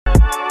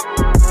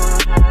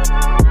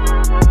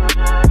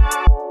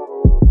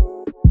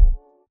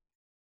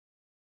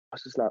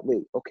was just like,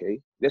 wait,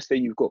 okay, let's say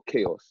you've got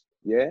chaos,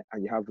 yeah,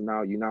 and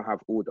you now have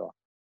order.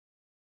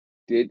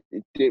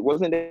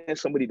 Wasn't there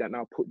somebody that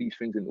now put these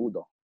things in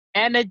order?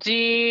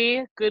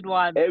 Energy, good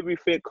one.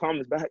 Everything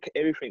comes back to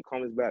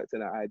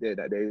the idea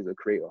that there is a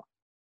creator.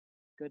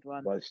 Good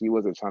one. But she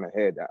wasn't trying to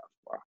hear that.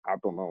 I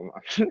don't know,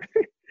 man.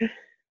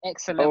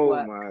 Excellent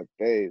work. Oh my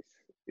days.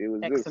 It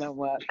was excellent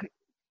work.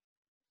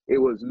 It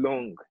was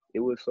long. It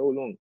was so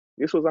long.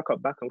 This was like a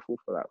back and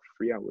forth for like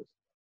 3 hours.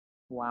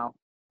 Wow.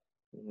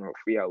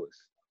 3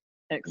 hours.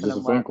 Excellent Is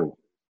this a phone call?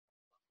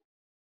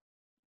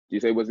 You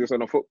say, was this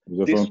on a phone?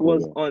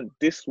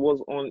 This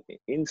was on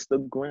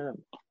Instagram.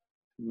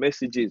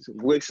 Messages,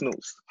 voice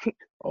notes.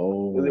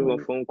 Oh. It wasn't even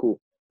a phone call.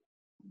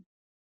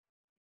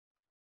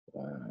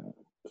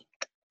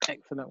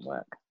 Excellent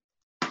work.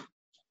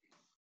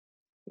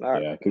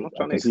 Like, yeah, I'm not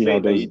trying to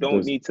explain that you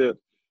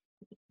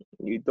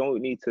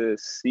don't need to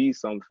see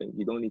something.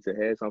 You don't need to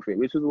hear something,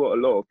 which is what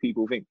a lot of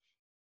people think.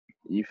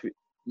 You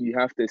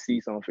have to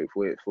see something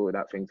for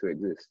that thing to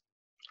exist.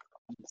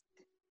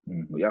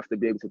 Mm-hmm. You have to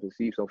be able to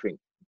perceive something.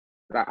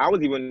 Like, I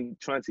was even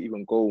trying to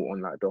even go on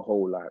like the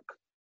whole like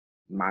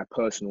my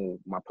personal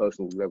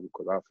level,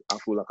 because I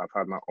feel like I've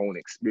had my own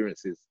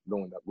experiences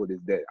knowing that God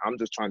is there. I'm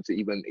just trying to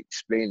even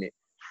explain it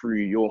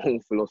through your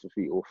own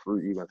philosophy or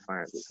through even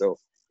science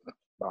itself.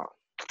 But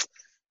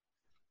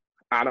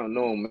I don't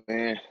know,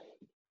 man.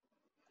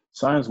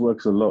 Science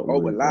works a lot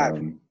with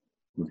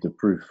the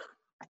proof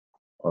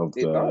of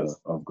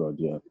God,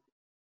 yeah.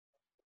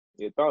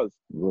 It does.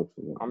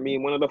 I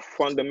mean, one of the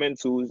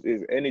fundamentals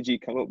is energy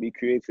cannot be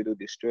created or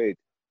destroyed,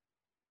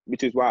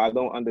 which is why I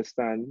don't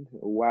understand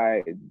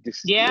why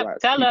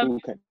people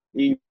can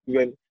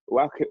even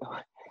like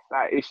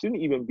it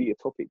shouldn't even be a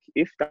topic.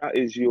 If that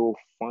is your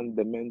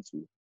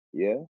fundamental,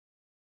 yeah,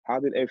 how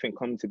did everything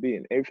come to be?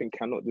 And everything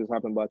cannot just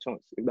happen by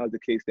chance. If that's the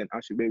case, then I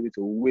should be able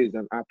to whiz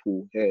an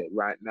apple here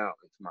right now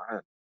into my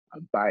hand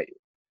and bite it.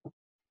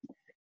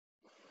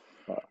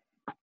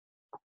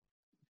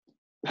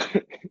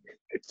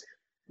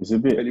 It's a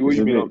bit. What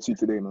you been up to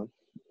today, man?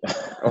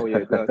 Oh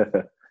yeah, go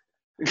ahead.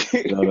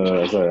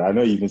 No, sorry. I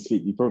know you've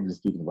probably been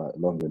speaking about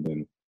it longer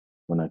than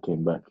when I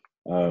came back.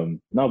 No,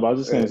 but I was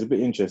just saying it's a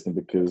bit interesting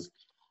because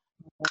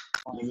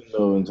even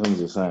though in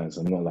terms of science,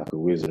 I'm not like a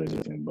wizard or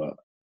anything, but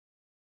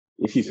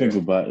if you think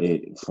about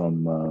it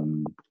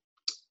from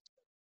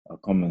a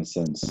common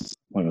sense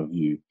point of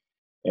view,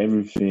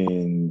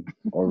 everything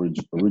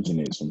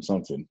originates from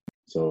something.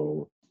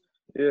 So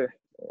yeah,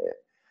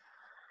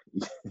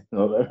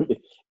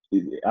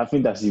 I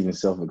think that's even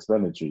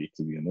self-explanatory,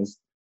 to be honest.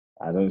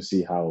 I don't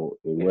see how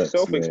it works.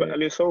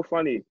 And it's so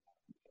funny.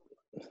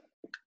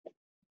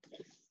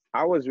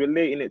 I was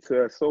relating it to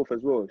herself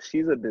as well.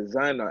 She's a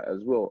designer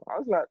as well. I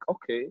was like,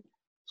 okay,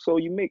 so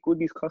you make all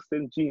these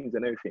custom jeans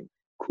and everything.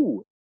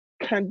 Cool.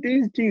 Can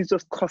these jeans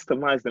just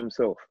customize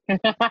themselves?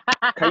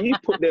 Can you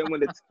put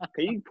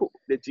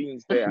the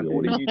jeans there and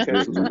all the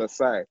utensils on the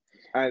side,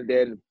 and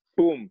then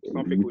boom,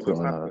 something will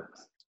just happen?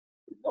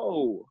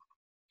 No.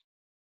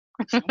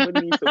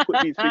 Somebody needs to put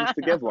these things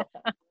together.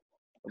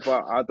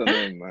 But I don't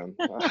know, man.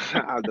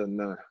 I don't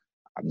know.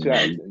 I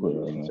tried.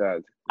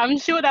 I'm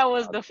sure that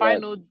was the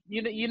final.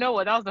 You know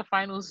what? That was the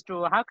final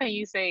straw. How can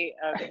you say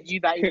you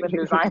that even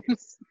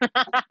designs?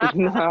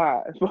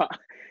 Nah, but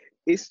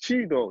it's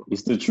true though.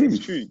 It's the truth.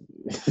 It's true.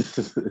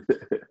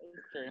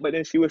 But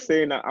then she was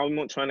saying that I'm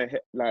not trying to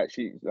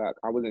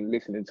I wasn't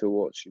listening to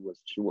what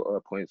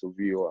her points of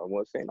view or I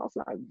was saying. I was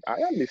like, I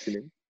am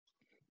listening.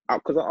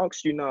 Because I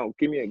asked you now,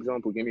 give me an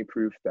example, give me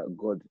proof that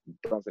God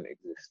doesn't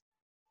exist.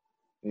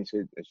 And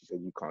she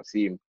said, you can't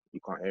see him, you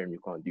can't hear him, you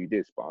can't do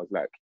this. But I was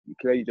like, you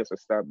clearly just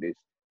established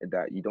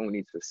that you don't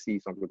need to see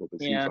something or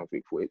perceive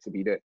something for it to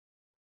be there.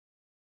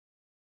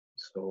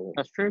 So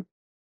that's true.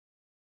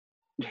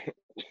 I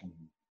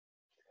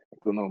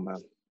don't know,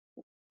 man.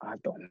 I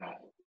don't know.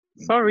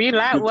 Sorry,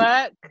 light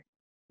work.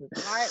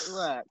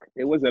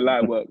 It wasn't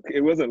light work.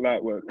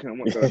 I'm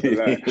not going to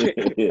lie.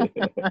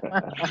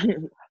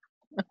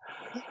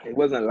 It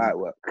wasn't light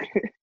work.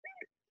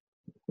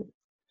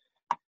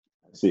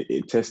 See,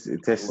 it tested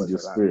your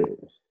spirit.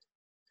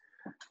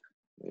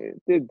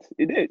 It did.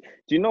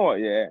 Do you know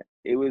what? Yeah,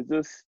 it was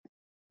just.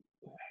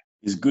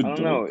 It's good. I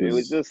don't know. It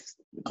was just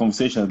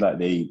conversations like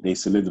they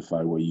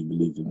solidify what you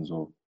believe in as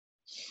well.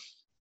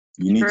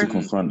 You need to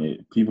confront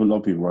it. A lot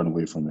of people run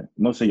away from it.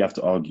 Not saying you have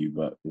to argue,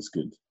 but it's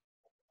good.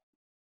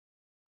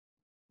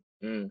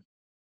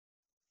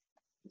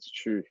 It's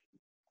true.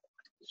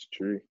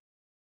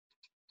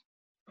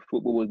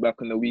 Football was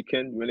back on the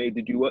weekend. Renee,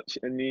 did you watch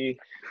any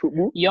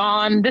football?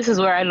 Yawn. This is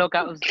where I look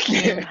out.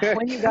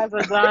 When you guys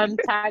are done,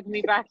 tag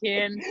me back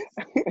in.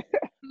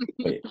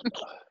 Wait,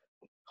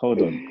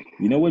 hold on.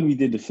 You know when we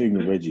did the thing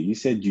with Reggie, you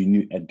said you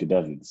knew Edgar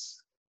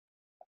Davids.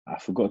 I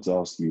forgot to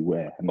ask you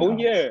where. Oh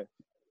yeah.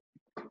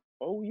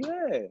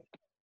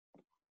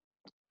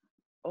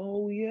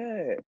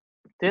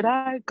 Did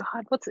I?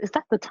 God, is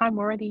that the time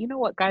already? You know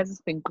what, guys?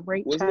 It's been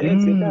great. Was it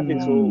Edgar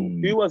Davids or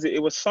who was it?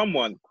 It was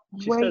someone.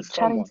 She Wait, said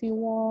chatting someone. to you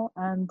all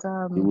and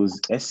It was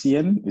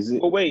SCN, is it?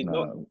 Oh wait,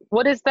 No.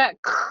 what is that?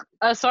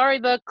 Sorry,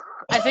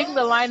 I think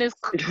the line is.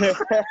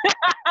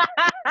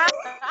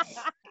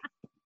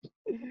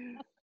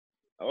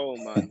 Oh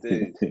my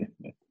days.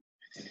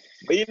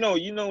 But you know,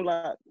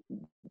 like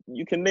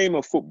you can name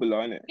a footballer,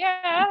 innit?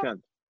 Yeah, You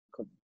can.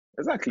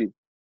 Exactly. of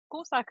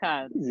course I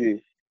can.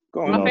 Easy.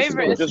 Go You on. My know, it's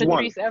favorite is Just one.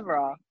 Patrice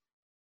Evra.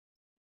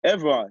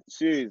 Ever.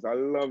 Jeez, I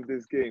love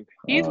this game.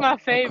 He's my come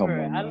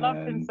favorite. on, I love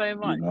him man. so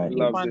much. I United. He's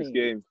love funny. this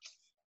game.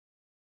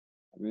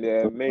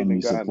 Yeah, First time amazing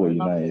you guy, support man.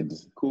 Love United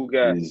Cool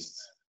guy.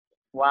 is,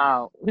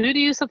 Wow. Who do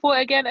you support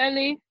again,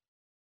 Ellie?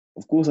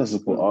 of course, I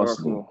support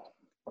Arsenal.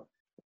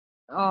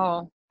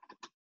 Oh,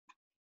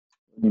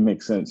 It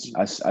makes sense.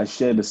 I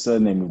share the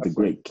surname of the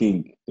great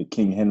king, the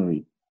King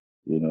Henry.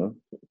 You know,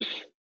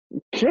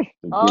 the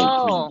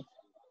oh,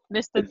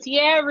 Mr.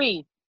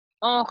 Thierry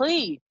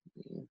Henry.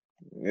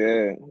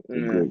 Yeah. the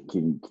great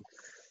king.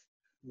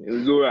 It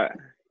was alright.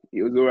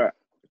 It was alright.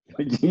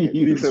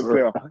 Decent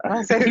player.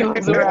 I said he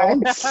was alright.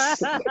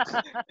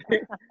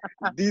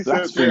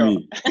 Decent player.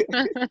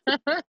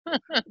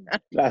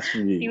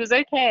 Blasphemy. He was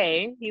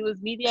okay. He was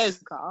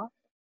mediocre.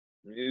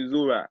 He was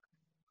alright.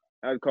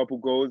 Had a couple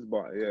goals,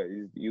 but yeah,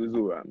 he was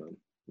alright, man.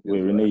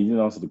 Wait, Renee, you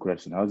didn't answer the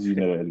question. How do you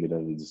know Edgar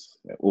Davids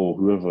or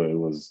whoever it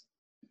was?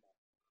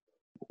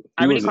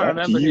 I really was can't it?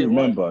 remember. Actually, you who it was.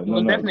 remember? It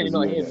was definitely because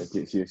not you him. were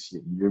there. Yes,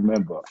 you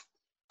remember?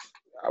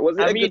 Was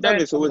it I Edgar really don't.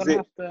 Davids or I'm was gonna it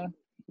have to.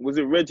 was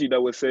it Reggie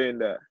that was saying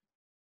that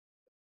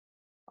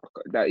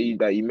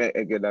he met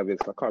Edgar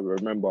Davids? I can't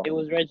remember. It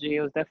was Reggie.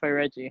 It was definitely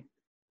Reggie.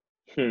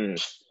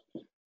 Can't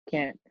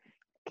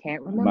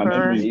remember. My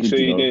memory is You good. sure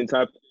you know? didn't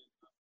type?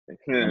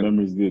 My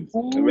memory is good.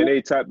 When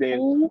they typed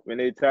in,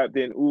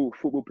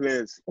 football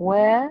players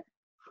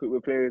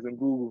in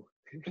Google.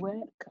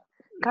 Where?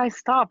 Guys,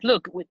 stop.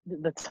 Look, with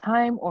the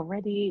time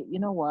already, you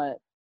know what?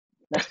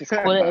 Let's just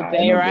call it a I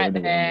day know right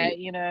better there, than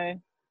you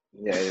know.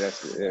 Yeah,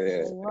 that's it.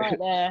 Yeah. Right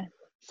there.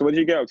 So what did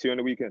you get up to on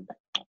the weekend?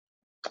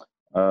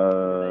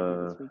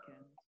 This weekend.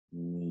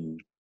 Me.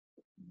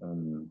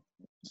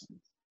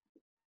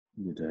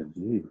 What did I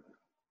do?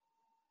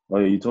 Oh,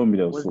 yeah, you told me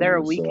there was there a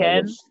football,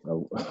 weekend?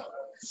 So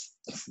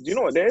Do you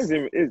know what? There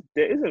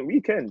isn't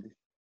weekend.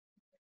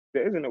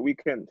 There isn't a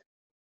weekend.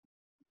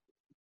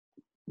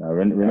 Now,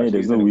 Renee, Actually,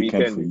 there's no isn't a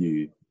weekend for weekend.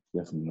 you.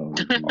 Definitely no.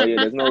 Oh yeah,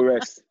 there's no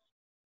rest.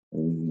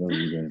 There's no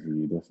weekend for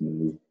you.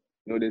 Definitely.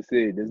 No, they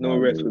say there's no No,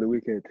 rest no. for the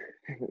weekend.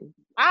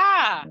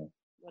 Ah.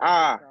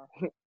 Ah.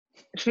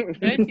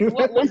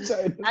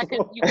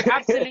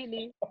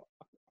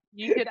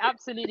 You could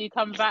absolutely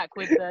come back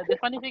with the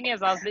funny thing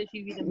is I was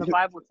literally reading the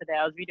Bible today.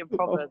 I was reading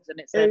Proverbs and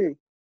it said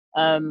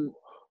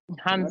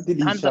hands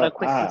that are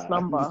quick to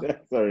slumber.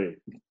 Sorry.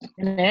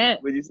 Yeah.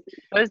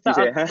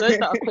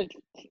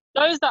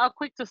 Those that are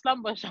quick to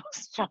slumber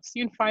shall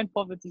soon find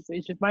poverty, so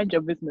you should mind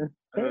your business.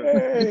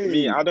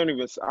 Me, I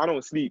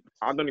don't sleep.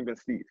 I don't even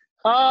sleep.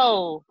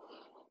 Oh.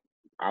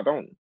 I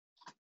don't.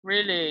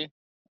 Really?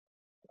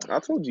 I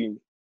told you.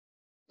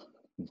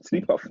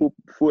 Sleep at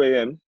 4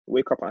 a.m.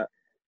 Wake up at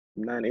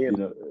 9 a.m.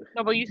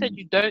 No, but you said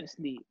you don't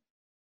sleep.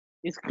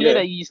 It's clear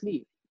that you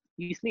sleep.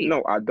 You sleep.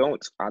 No, I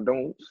don't.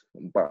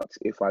 But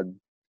if I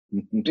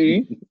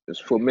do, it's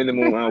for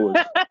minimum hours.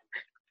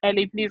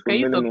 Ellie, please, can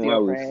you talk to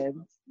your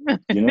friends?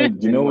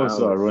 You know what's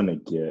so ironic?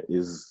 Yeah,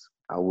 is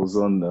I was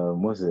on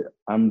what's it?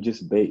 I'm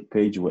just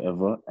page or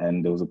whatever,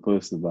 and there was a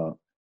post about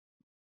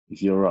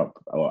if you're up.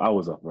 Or I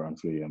was up around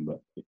 3 a.m. but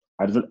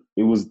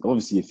it was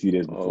obviously a few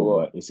days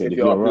before. But it said if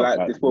you're up,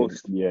 like this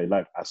post, yeah,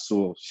 like I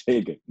saw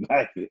Shagan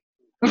like it.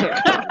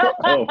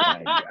 Oh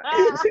my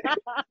god!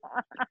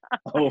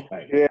 Oh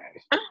my god!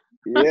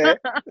 Yeah.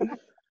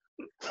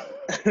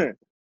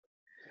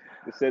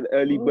 They said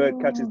early bird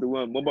catches the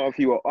worm. What about if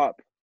you were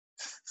up?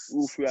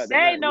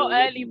 There ain't no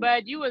early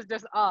bird. You was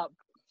just up.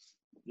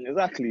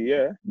 Exactly,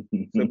 yeah.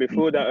 So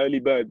before that early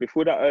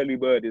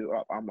bird is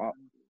up, I'm up.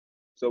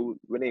 So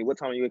Renee, what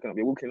time are you waking up?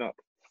 You're waking up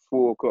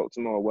 4 o'clock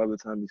tomorrow, whatever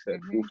time you said,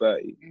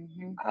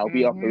 4:30. I'll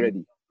be up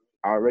already.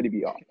 I'll already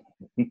be up.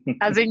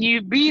 As in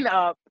you've been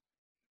up.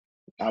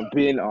 I've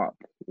been up,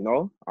 you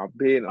know? I've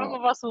been up.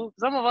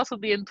 Some of us will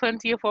be in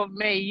 20th of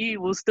May.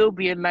 You will still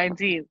be in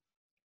 19th.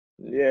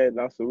 Yeah,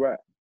 that's all right.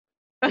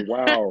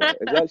 Wow.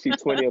 It's actually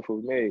 20th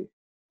of May.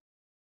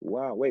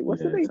 Wow. Wait,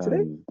 what's the date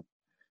today?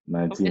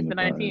 19th. It's the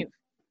 19th.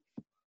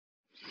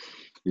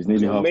 It's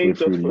nearly halfway May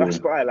through just the flash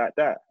year. by like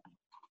that.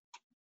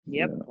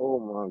 Yep. Yeah. Oh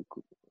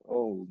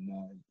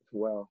my.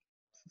 Wow.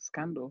 It's a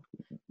scandal.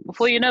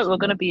 Before you know it, we're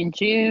going to be in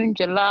June,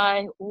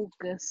 July,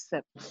 August,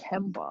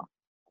 September.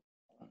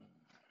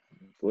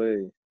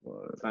 Boy,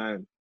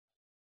 time.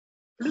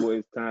 Boy,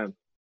 it's time.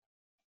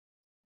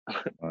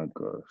 My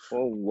gosh.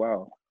 Oh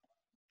wow.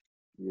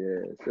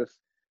 Yeah,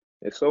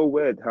 it's so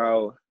weird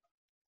how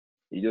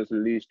you just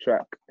lose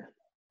track.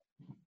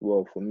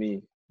 Well, for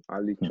me, I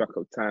lose track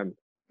of time.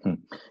 Do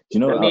you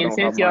know? I mean,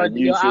 since you're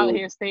out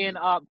here staying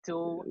up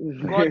till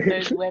God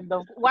knows when.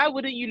 Why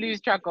wouldn't you lose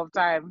track of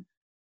time?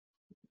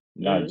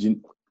 Nah, do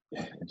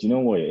you know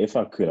what? If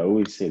I could, I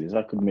always say this: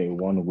 I could make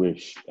one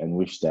wish and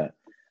wish that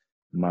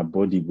my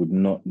body would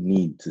not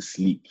need to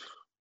sleep,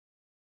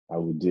 I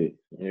would do it.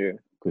 Yeah.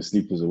 Because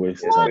sleep is a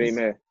waste Yeah, of time. same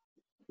here.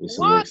 It's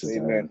a What? waste of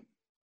Same time. here.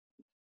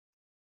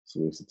 It's a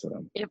waste of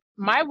time. If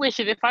my wish,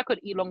 if I could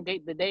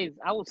elongate the days,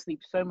 I would sleep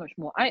so much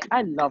more. I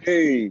love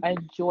Hey. sleep. I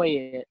enjoy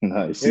it.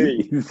 Nice.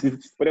 Hey.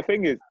 But the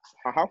thing is,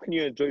 how can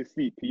you enjoy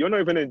sleep? You're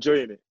not even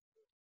enjoying it.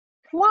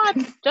 What?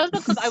 Just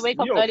because I wake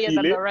up You don't earlier feel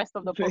than it. the rest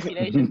of the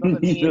population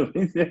doesn't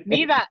mean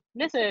neither.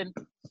 Listen,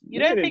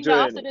 you don't ain't think that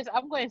after enjoying this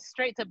I'm going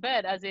straight to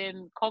bed, as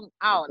in conk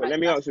out? But Like, let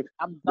me ask you,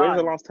 I'm when's the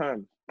done. last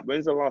time?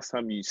 When's the last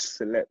time you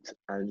slept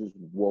and just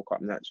woke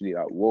up naturally?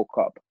 Like woke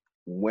up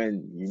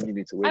when you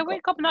needed to I wake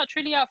wake up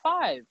naturally at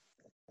 5.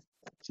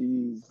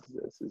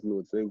 Jesus is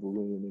Lord, save a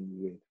woman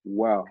anyway.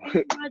 Wow.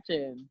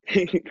 Imagine.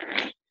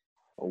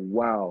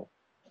 Wow.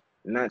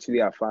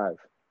 Naturally at 5.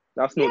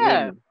 That's not Yeah.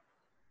 normal.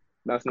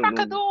 That's not Crack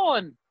of normal.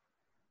 dawn.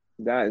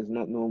 That is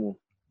not normal.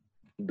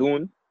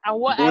 Dawn. And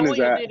what Dawn you're is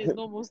at doing is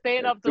normal.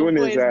 Staying up till dawn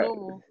 4 is is at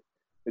normal.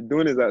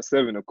 dawn is at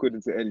 7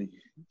 according to Ellie.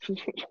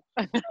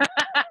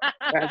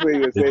 That's what you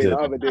were saying the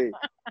other day.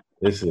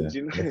 Listen, Do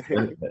you know,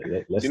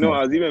 let's do you know not.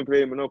 I was even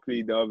playing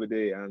Monopoly the other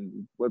day,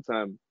 and what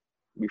time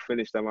we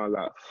finished them out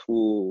like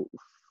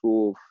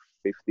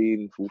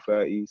 4:15,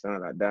 4:30,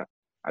 something like that.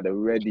 At the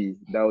ready,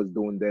 that was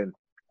dawn then.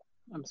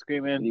 I'm And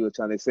screaming. you were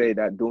trying to say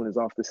that dawn is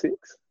after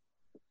 6.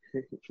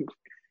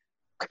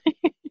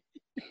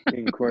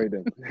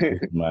 Incredible.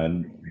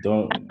 Man,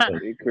 don't.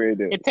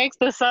 Incredible. It takes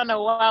the sun a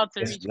while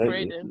to reach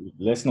Croydon.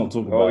 Let's not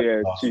talk Oh about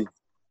yeah, it's true.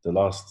 the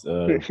last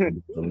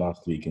from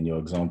last week and your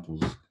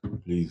examples,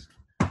 please.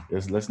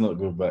 Let's not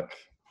go back.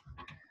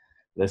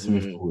 Let's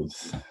move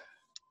forwards.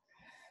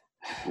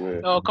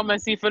 Yeah. Oh, come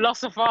and see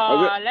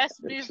philosopher.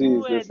 Let's move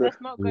forward. Let's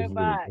not go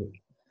back.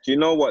 Do you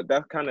know what?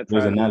 That kind of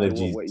Those ties into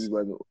analogies. what you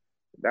were.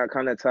 That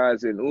kind of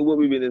ties in. All what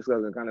we've been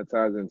discussing kind of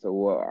ties into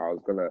what I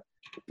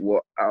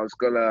was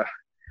gonna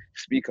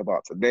speak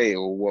about today,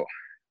 or what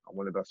I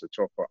wanted us to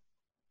chop up,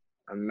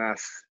 and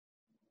that's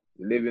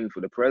living for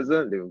the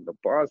present, living for the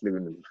past,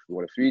 living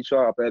for the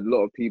future. I've heard a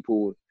lot of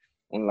people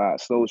on like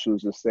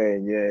socials just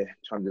saying, yeah,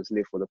 trying to just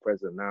live for the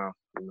present now.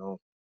 You know,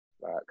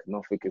 like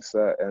nothing is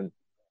certain.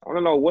 I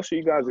don't know. What's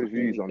your guys'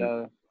 views on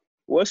that?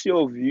 What's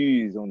your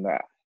views on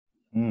that?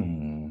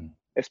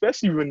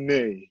 Especially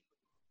Renee.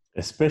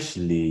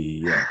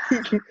 Especially, yeah.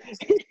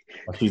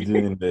 What she's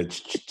doing in the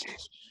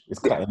it's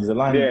cutting. There's a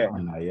line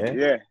now,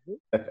 yeah?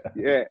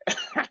 Yeah.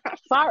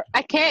 Sorry,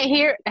 I can't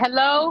hear.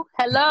 Hello?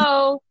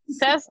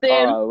 Testing.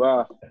 Oh,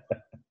 wow.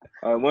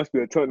 It must be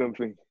a Tottenham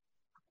thing.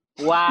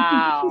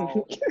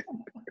 Wow.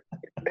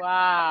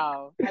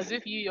 Wow. As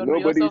if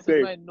yourself is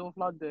not in North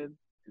London.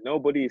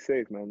 Nobody is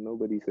safe, man.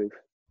 Nobody's safe.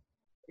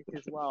 It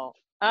is well.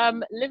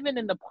 Living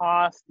in the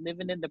past,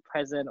 living in the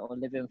present, or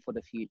living for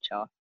the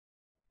future.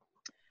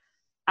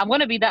 I'm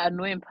going to be that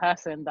annoying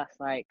person that's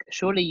like,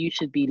 surely you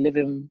should be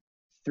living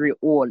through it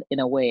all in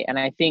a way. And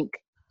I think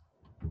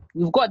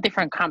we've got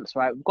different camps,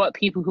 right? We've got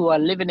people who are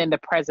living in the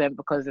present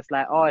because it's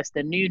like, oh, it's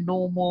the new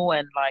normal.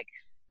 And like,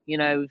 you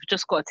know, we've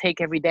just got to take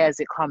every day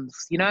as it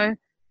comes, you know?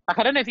 Like,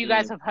 I don't know if you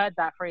guys have heard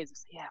that phrase.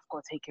 It's, yeah, I've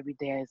got to take every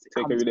day as it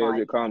comes. Take every day as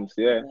it comes,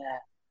 yeah.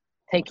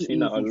 Take it easy,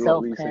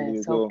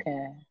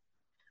 self-care.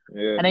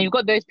 Yeah. And then you've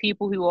got those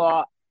people who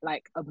are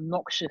like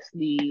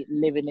obnoxiously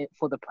living it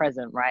for the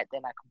present, right?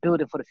 They're like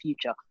building for the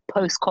future.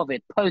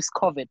 Post-COVID,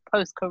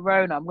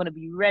 post-corona, I'm going to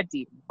be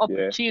ready.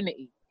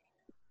 Opportunity.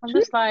 Yeah. I'm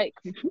just like,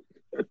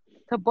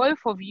 to both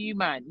of you,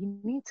 man, you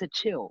need to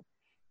chill.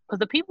 Because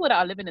the people that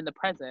are living in the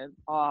present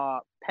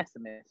are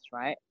pessimists,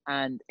 right?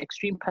 And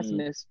extreme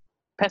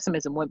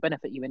pessimism won't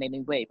benefit you in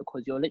any way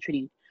because you're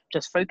literally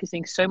just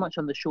focusing so much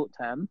on the short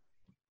term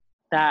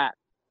that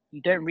you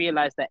don't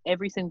realize that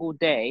every single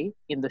day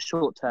in the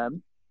short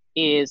term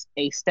is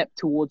a step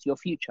towards your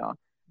future.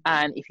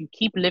 And if you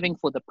keep living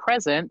for the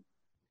present,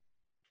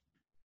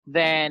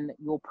 then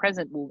your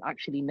present will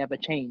actually never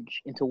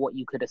change into what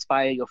you could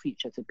aspire your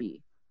future to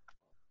be.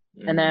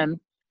 And then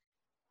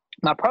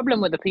my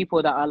problem with the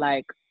people that are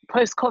like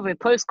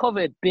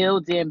post-COVID,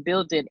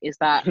 building is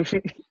that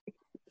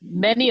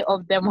many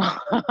of them are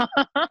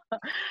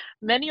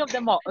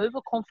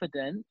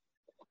overconfident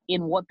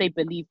in what they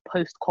believe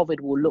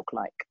post-COVID will look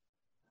like.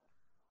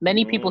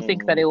 Many people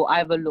think that it will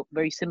either look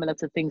very similar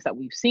to things that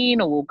we've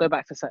seen, or we'll go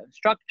back to certain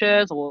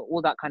structures, or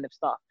all that kind of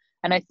stuff.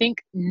 And I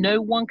think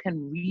no one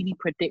can really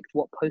predict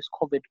what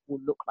post-COVID will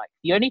look like.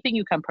 The only thing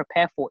you can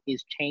prepare for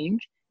is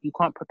change. You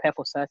can't prepare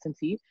for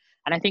certainty.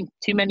 And I think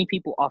too many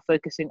people are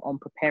focusing on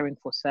preparing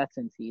for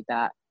certainty,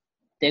 that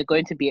they're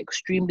going to be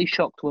extremely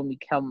shocked when we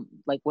come,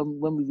 like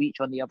when we reach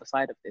on the other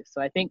side of this.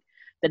 So I think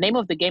the name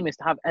of the game is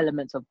to have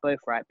elements of both,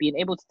 right? Being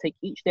able to take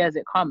each day as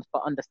it comes,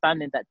 but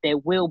understanding that there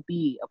will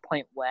be a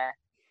point where,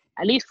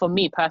 at least for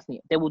me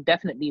personally, there will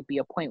definitely be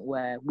a point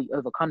where we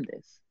overcome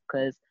this.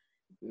 Because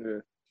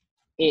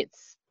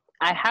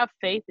I have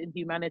faith in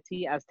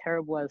humanity, as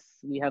terrible as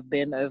we have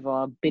been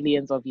over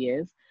billions of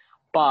years.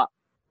 But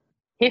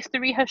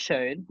history has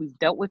shown, we've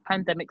dealt with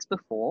pandemics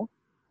before.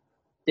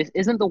 This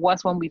isn't the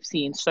worst one we've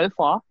seen so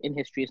far in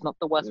history. It's not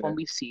the worst one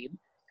we've seen.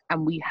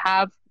 And we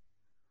have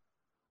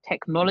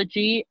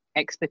technology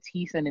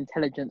expertise and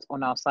intelligence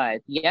on our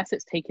side. Yes,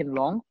 it's taken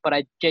long, but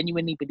I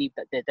genuinely believe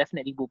that there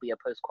definitely will be a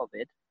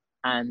post-COVID,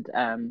 and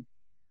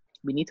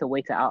we need to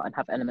wait it out and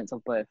have elements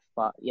of both.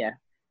 But yeah,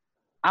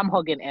 I'm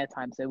hogging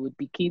airtime, so would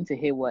be keen to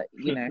hear what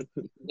if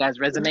you guys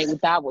resonate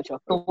with that, what your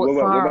thoughts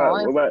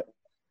are.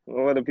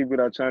 What about the people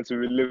that are trying to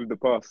relive the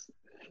past?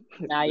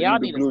 Nah, y'all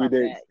need to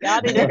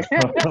stop that.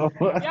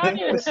 Y'all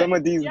need to some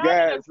of these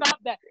guys. Stop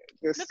that.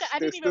 There's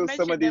still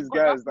some of these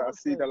guys that I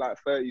see that like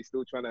 30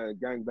 still trying to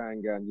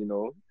gangbang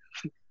and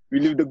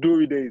relive the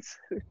glory days.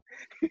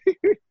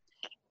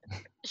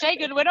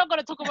 Shagan, we're not going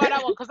to talk about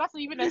that one because that's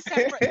even a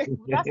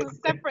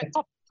separate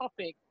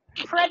topic.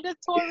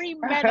 Predatory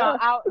men are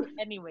out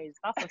anyways.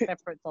 That's a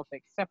separate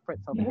topic.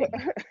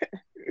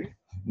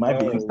 Might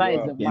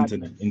be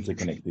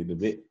interconnected a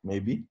bit,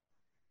 maybe.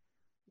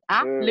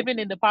 Living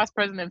in the past,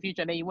 present, and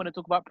future, and then you want to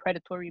talk about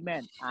predatory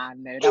men.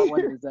 No, that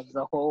one deserves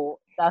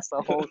that's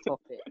a whole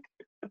topic.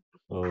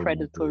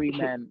 Predatory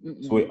men.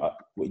 So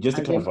wait, just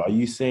to clarify, are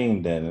you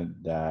saying then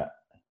that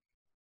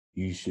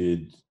you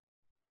should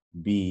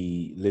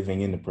be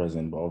living in the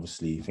present, but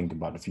obviously think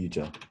about the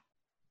future?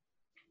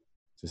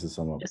 Just to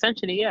sum up.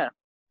 Essentially, yeah.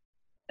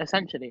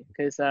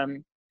 Because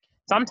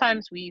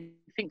sometimes we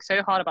think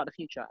so hard about the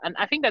future. And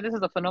I think that this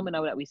is a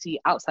phenomenon that we see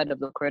outside of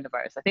the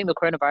coronavirus. I think the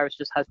coronavirus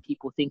just has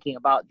people thinking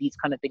about these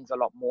kind of things a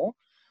lot more.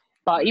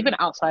 But even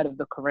outside of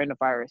the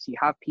coronavirus, you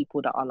have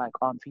people that are like,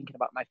 I'm thinking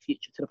about my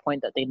future to the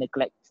point that they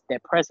neglect their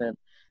present.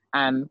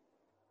 And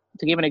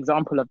to give an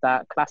example of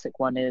that, classic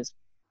one is,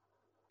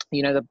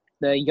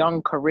 the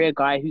young career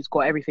guy who's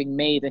got everything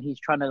made and he's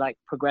trying to like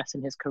progress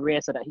in his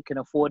career so that he can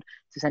afford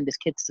to send his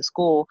kids to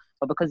school.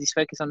 But because he's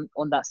focused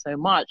on that so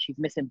much, he's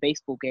missing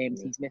baseball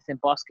games, he's missing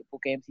basketball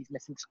games, he's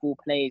missing school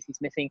plays,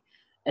 he's missing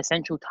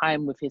essential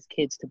time with his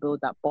kids to build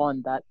that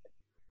bond that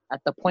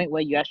at the point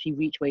where you actually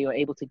reach where you're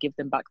able to give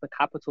them back the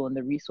capital and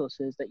the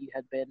resources that you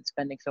had been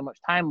spending so much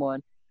time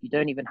on, you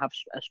don't even have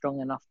a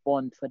strong enough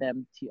bond for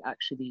them to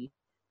actually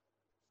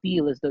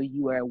feel as though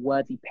you were a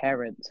worthy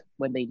parent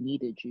when they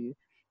needed you.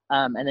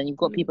 And then you've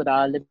got people that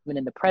are living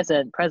in the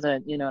present,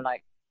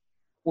 like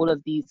all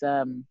of these,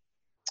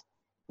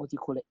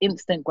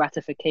 instant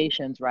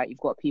gratifications, right? You've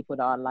got people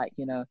that are like,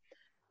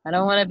 I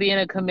don't want to be in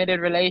a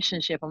committed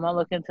relationship. I'm not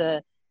looking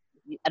to,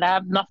 and I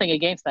have nothing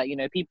against that.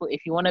 People,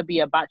 if you want to be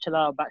a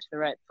bachelor or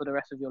bachelorette for the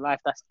rest of your life,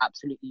 that's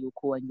absolutely your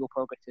call and your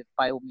prerogative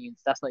by all means.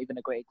 That's not even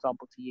a great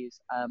example to use.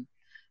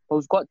 But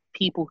we've got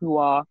people who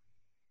are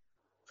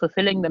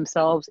fulfilling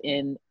themselves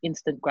in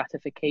instant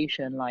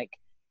gratification, like,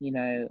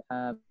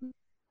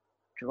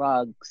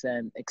 drugs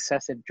and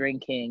excessive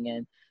drinking,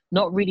 and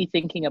not really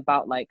thinking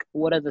about like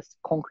what are the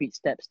concrete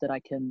steps that I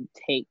can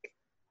take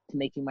to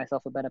making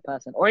myself a better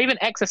person, or even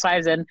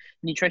exercise and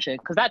nutrition,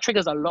 because that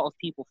triggers a lot of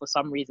people for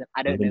some reason.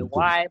 I don't know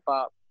why,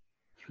 but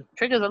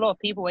triggers a lot of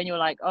people when you're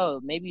like, oh,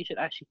 maybe you should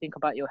actually think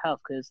about your health,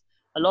 because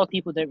a lot of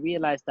people don't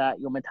realize that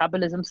your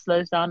metabolism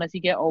slows down as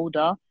you get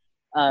older.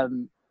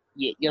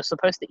 You're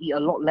supposed to eat a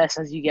lot less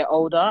as you get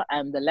older,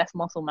 and the less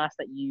muscle mass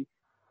that you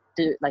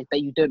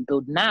don't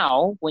build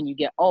now, when you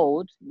get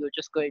old, you're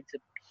just going to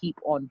heap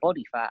on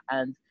body fat.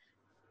 And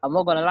I'm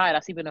not gonna lie,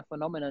 that's even a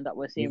phenomenon that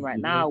we're seeing right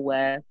now,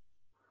 where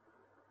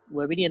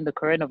we're really in the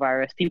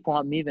coronavirus, people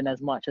aren't moving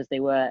as much as they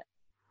were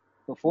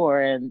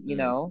before, and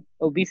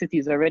obesity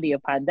is already a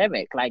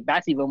pandemic. Like,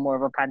 that's even more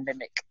of a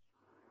pandemic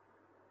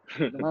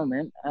at the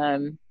moment.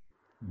 And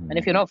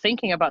if you're not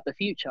thinking about the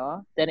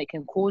future, then it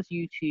can cause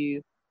you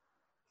to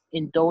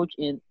indulge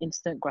in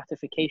instant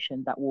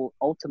gratification that will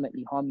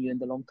ultimately harm you in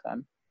the long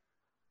term.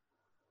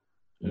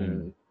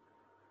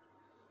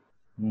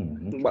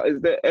 But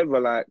is there ever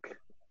like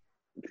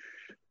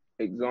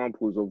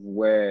examples of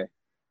where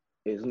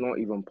it's not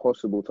even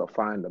possible to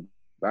find a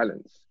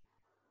balance?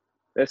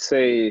 Let's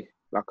say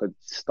like a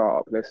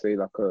startup, let's say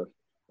like a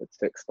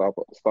tech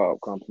startup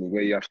company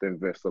where you have to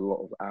invest a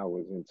lot of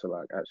hours into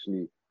like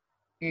actually,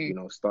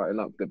 starting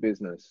up the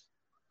business.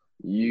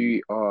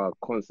 You are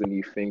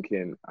constantly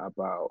thinking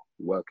about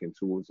working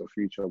towards a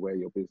future where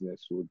your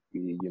business would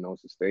be,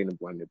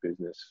 sustainable, and your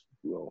business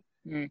will,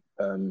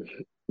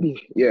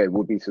 it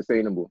would be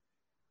sustainable.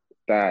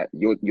 That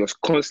you're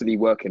constantly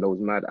working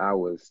those mad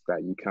hours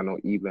that you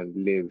cannot even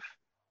live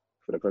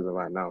for the present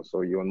right now.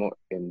 So you're not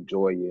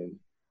enjoying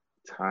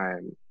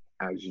time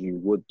as you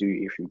would do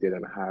if you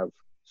didn't have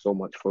so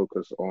much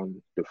focus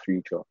on the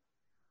future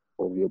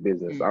of your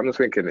business. I'm just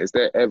thinking, is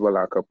there ever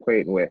like a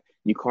point where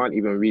you can't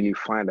even really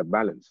find a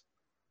balance?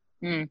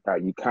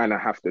 That you kind of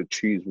have to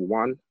choose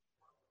one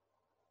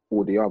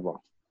or the other?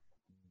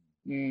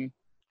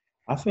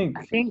 I think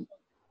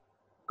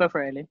go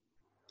for it, Ellie.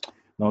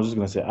 No, I was just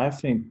gonna say, I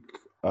think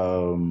I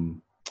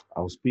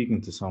was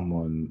speaking to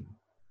someone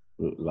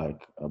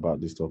like about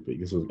this topic.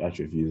 This was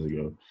actually a few years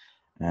ago,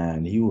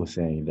 and he was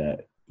saying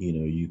that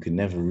you can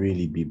never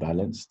really be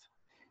balanced.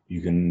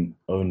 You can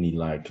only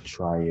like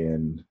try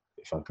and,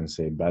 if I can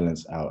say,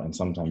 balance out, and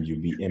sometimes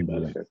you'll be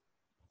imbalanced.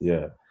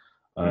 Yeah.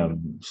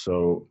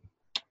 So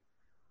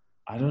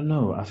I don't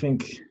know. I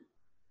think,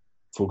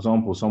 for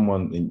example,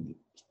 someone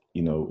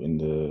in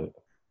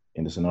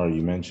the scenario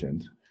you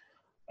mentioned,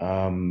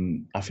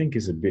 I think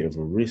it's a bit of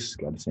a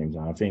risk at the same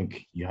time. I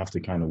think you have to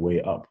kind of weigh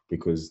it up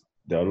because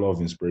there are a lot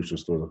of inspirational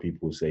stories that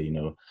people will say,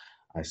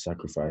 I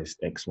sacrificed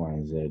X, Y,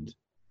 and Z,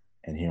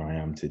 and here I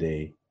am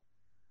today.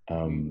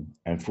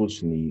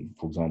 Unfortunately,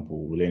 for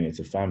example, relating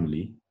to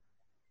family,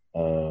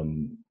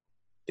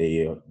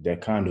 they're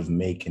kind of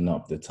making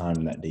up the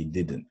time that they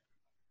didn't.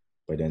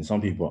 But then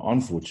some people are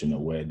unfortunate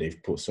where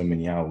they've put so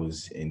many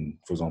hours in,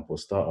 for example, a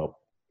startup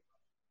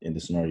in the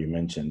scenario you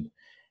mentioned,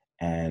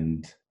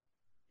 and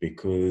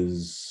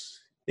because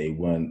they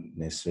weren't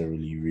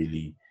necessarily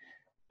really,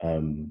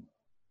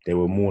 they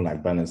were more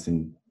like balanced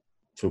and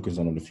focused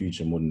on the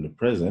future more than the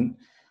present,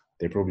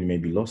 they probably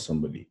maybe lost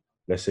somebody.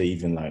 Let's say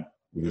even like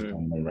with this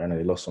pandemic right now,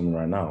 they lost someone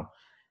right now.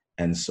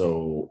 And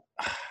so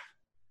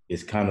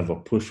it's kind of a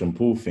push and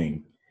pull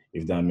thing,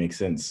 if that makes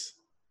sense.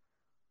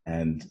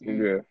 And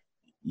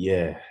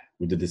yeah,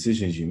 with the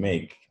decisions you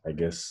make, I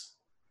guess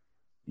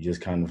you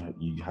just kind of,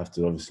 you have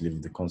to obviously live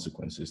with the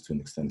consequences to an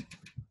extent.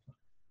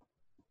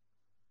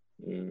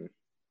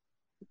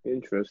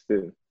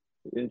 Interesting.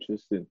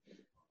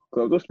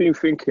 Because I've just been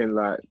thinking,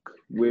 like,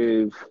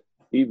 with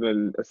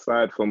even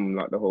aside from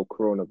like the whole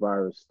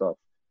coronavirus stuff,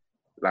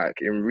 like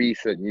in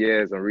recent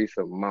years and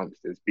recent months,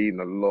 there's been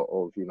a lot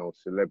of,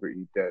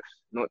 celebrity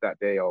deaths. Not that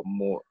they are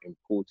more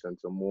important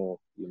or more,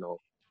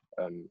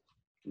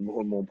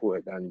 more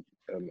important than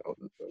a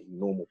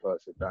normal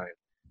person dying.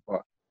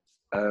 But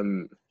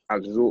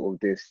as a result of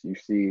this, you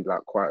see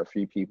like quite a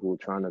few people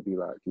trying to be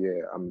like,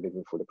 yeah, I'm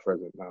living for the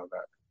present now.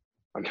 That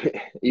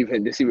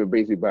even this even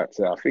brings me back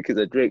to, I think it's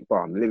a Drake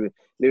bar. I'm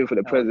living for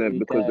the present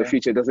because the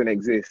future doesn't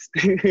exist.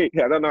 I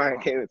don't know how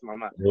it came into my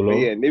mind. But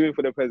yeah, living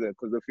for the present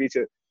because the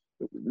future,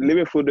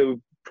 living for the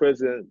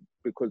present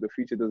because the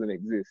future doesn't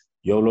exist.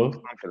 YOLO?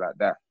 Something like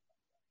that.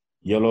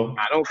 YOLO?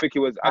 I don't think it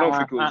was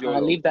YOLO.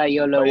 I'll leave that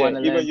YOLO one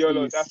alone. Even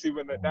YOLO, please. that's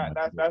even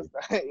that's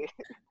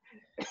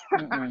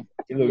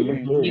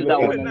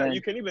even that,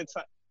 you can even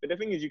tie, but the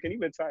thing is, you can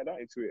even tie that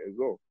into it as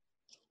well.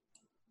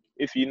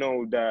 If you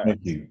know that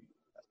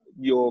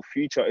your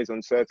future is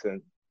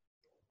uncertain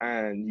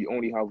and you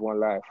only have one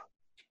life,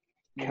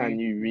 can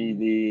you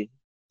really,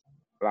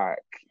 like,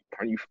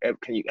 can you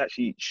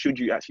actually, should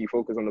you actually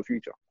focus on the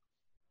future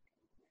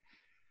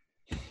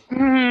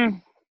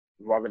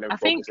rather than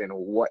focusing on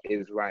what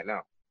is right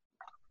now?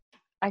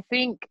 I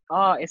think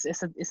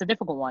it's a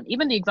difficult one.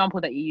 Even the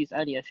example that you used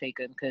earlier,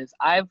 Shaken, because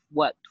I've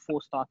worked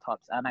for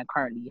startups and I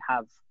currently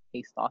have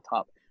a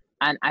startup,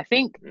 and I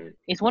think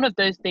it's one of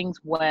those things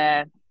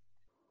where,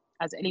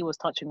 as Ellie was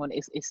touching on,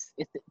 it's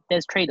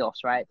there's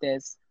trade-offs, right?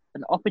 There's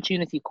an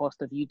opportunity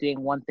cost of you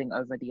doing one thing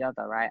over the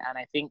other, right? And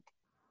I think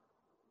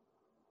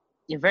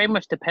it very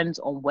much depends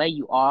on where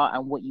you are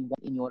and what you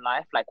want in your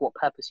life, like what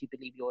purpose you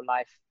believe your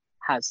life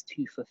has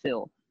to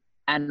fulfill,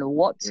 and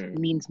what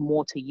means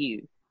more to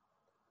you.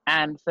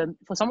 And for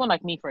someone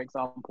like me, for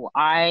example,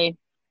 I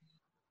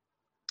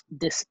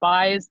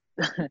despise,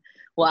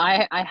 well,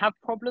 I have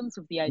problems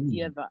with the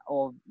idea that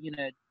of,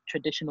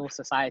 traditional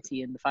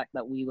society and the fact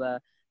that we were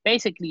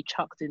basically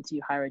chucked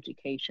into higher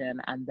education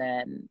and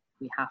then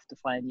we have to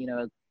find,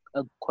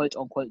 a quote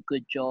unquote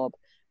good job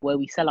where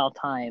we sell our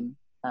time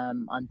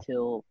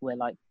until we're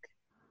like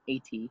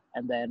 80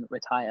 and then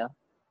retire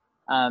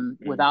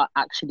without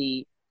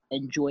actually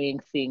enjoying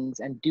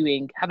things and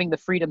having the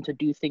freedom to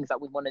do things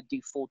that we want to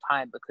do full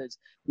time because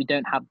we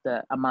don't have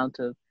the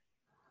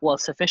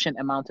sufficient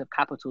amount of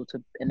capital to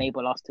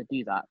enable us to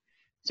do that.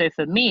 So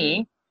for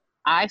me,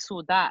 I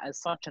saw that as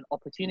such an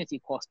opportunity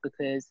cost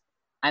because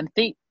I'm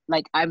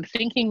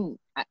thinking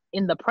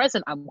in the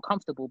present, I'm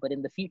comfortable, but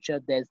in the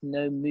future, there's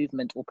no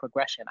movement or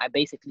progression. I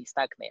basically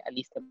stagnate, at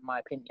least in my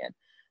opinion.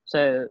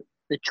 So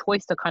the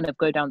choice to kind of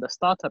go down the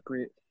startup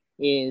route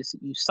is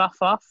you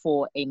suffer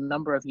for a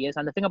number of years.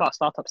 And the thing about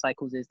startup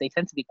cycles is they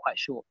tend to be quite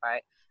short,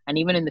 right? And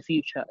even in the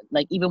future,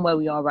 like even where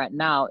we are right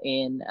now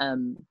in,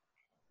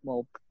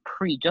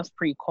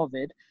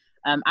 pre-COVID,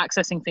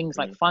 accessing things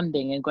like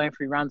funding and going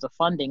through rounds of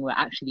funding were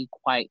actually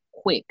quite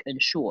quick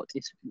and short.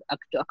 It's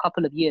a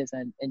couple of years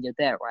and you're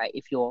there, right?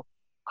 If your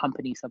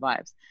company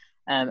survives.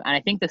 And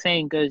I think the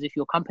saying goes, if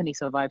your company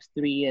survives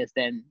 3 years,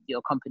 then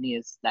your company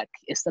is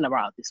still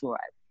around, it's all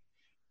right.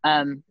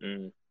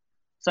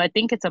 So I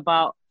think it's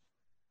about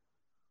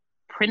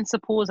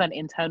principles and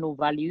internal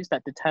values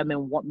that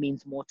determine what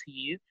means more to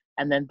you.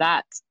 And then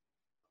that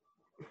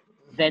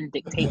then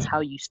dictates how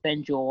you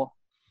spend your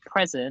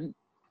present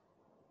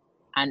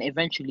and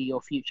eventually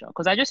your future.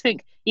 Because I just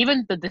think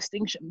even the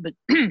distinction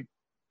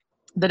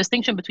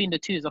between the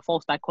two is a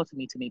false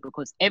dichotomy to me,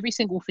 because every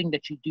single thing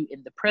that you do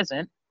in the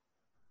present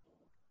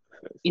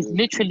is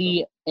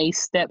literally a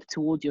step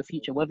towards your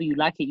future, whether you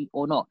like it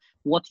or not.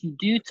 What you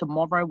do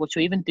tomorrow, what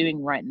you're even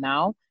doing right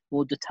now,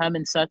 will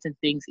determine certain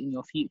things in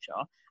your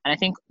future. And I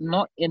think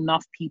not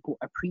enough people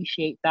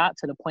appreciate that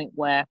to the point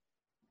where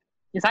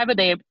it's either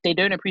they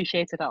don't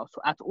appreciate it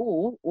at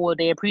all, or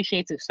they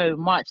appreciate it so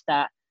much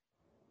that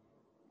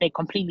they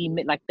completely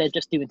they're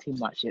just doing too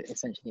much.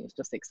 Essentially, it's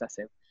just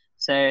excessive.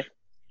 So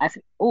I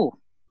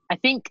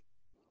think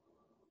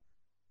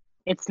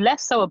it's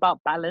less so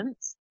about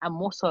balance and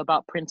more so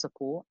about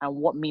principle and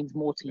what means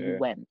more to you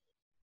when.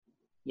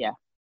 Yeah.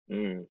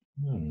 I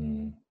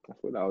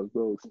thought that was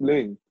well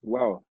explained.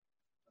 Wow.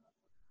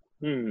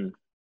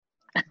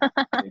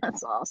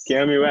 That's awesome.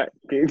 Can you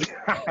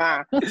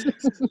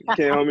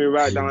help me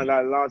write down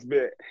that last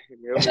bit?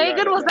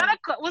 Shagan, was that a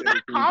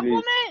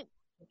compliment?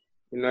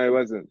 No, it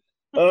wasn't.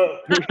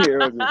 It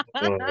wasn't.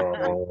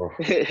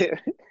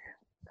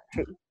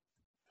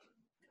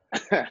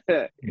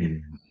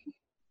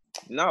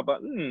 No,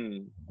 but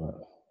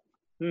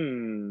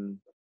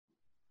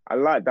I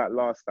like that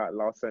last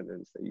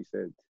sentence that you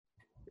said.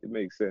 It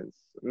makes sense.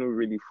 I never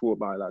really thought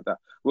about it like that.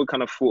 We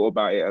kind of thought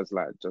about it as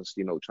like just,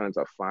 trying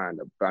to find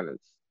a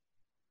balance.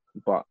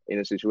 But in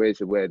a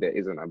situation where there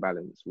isn't a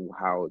balance,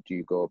 how do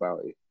you go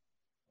about it?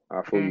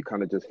 I thought you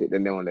kind of just hit the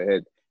nail on the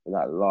head with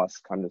that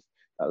last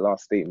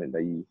statement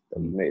that you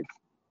made.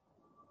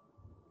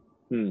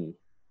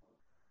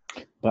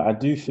 But I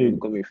do think it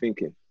got me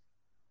thinking.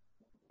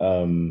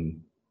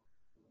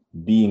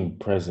 Being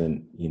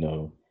present,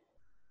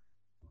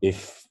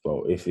 if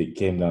it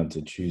came down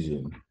to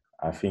choosing,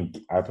 I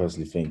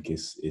personally think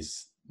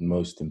is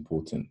most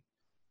important.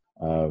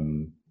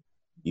 Even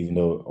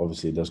though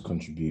obviously it does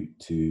contribute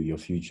to your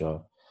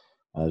future,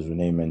 as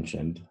Renee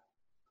mentioned,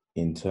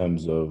 in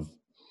terms of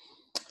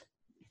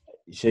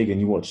Shagan,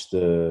 you watched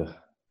the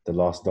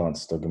Last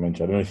Dance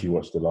documentary. I don't know if you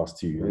watched the last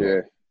two.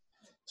 Yeah.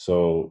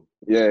 So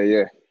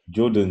yeah.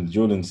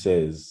 Jordan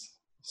says,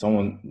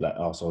 someone like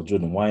asked, "Oh,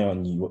 Jordan, why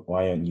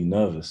aren't you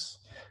nervous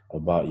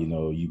about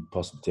you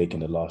possibly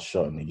taking the last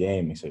shot in the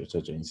game, etc.,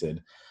 etc.?" And he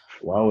said,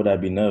 "Why would I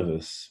be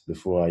nervous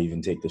before I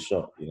even take the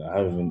shot?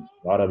 Why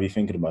would I be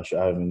thinking about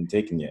shot I haven't even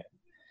taken yet?"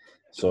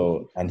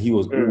 So, and he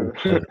was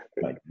always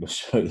like the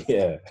shot,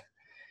 yeah.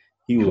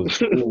 He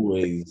was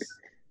always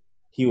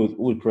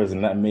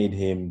present. That made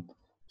him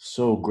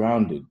so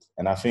grounded.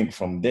 And I think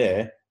from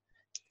there,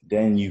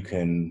 then you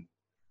can.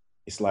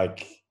 It's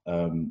like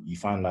you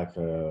find like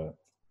a.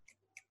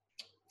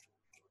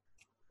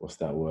 What's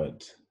that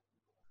word?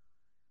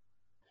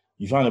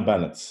 You find a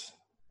balance.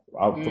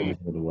 I'll probably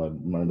know the word.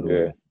 Remember the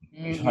word.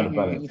 You find a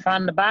balance. You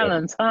found the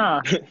balance,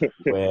 huh?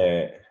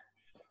 Where,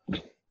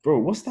 bro,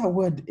 what's that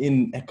word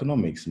in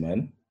economics,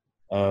 man?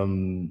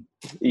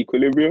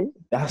 Equilibrium.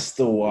 That's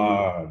the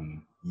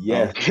one.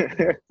 Yes.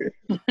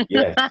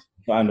 Yes.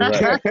 Find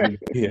the right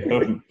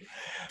equilibrium.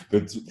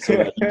 But so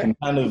that you can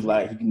kind of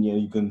like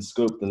you can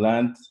scope the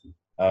land,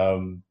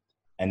 and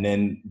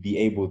then be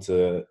able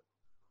to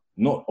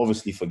not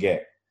obviously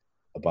forget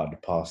about the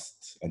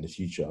past and the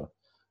future,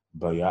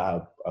 but you're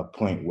at a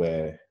point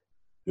where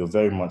you're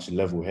very much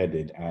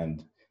level-headed,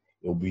 and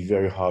it'll be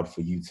very hard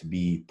for you to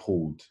be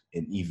pulled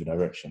in either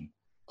direction.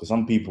 Because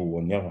some people,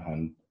 on the other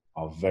hand,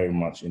 are very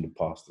much in the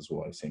past as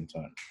well at the same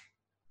time.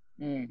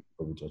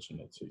 Probably touching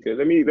that too. Okay,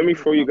 let me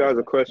throw you guys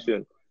a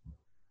question.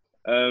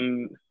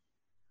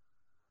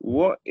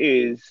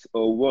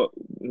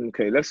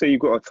 Let's say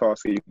you've got a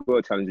task, you've got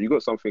a challenge, you've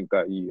got something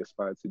that you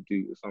aspire to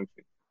do or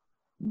something.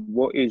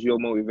 What is your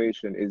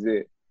motivation? Is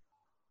it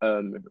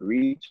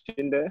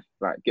reaching there,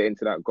 like getting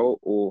to that goal,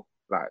 or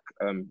like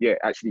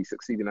actually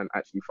succeeding and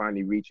actually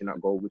finally reaching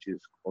that goal, which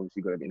is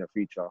obviously going to be in the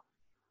future,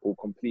 or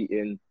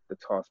completing the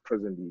task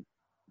presently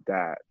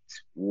that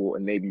will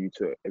enable you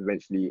to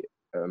eventually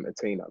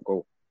attain that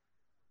goal?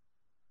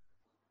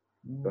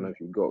 Don't know if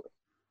you got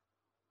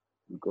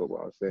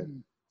what I was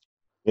saying.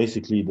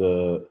 Basically,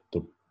 the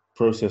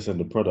process and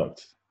the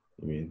product.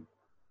 You mean?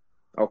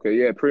 Okay,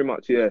 yeah, pretty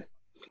much, yeah.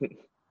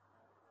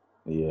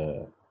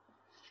 Yeah.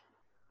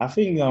 I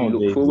think do you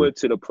look forward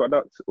to the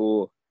product,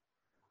 or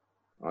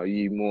are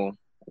you more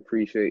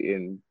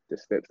appreciating the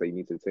steps that you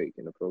need to take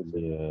in the process?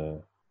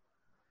 Yeah.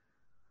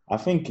 I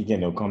think,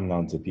 again, it'll come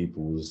down to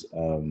people's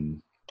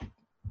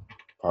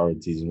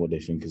priorities and what they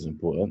think is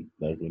important,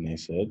 like Renee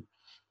said.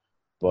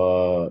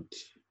 But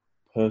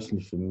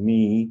personally, for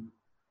me,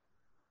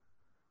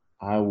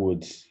 I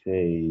would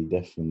say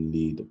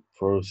definitely the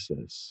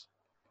process,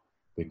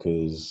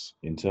 because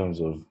in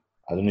terms of,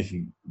 I don't know if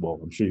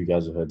I'm sure you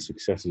guys have heard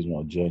success is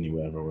not a journey,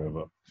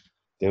 wherever.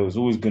 There was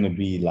always going to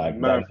be like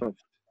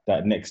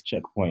that next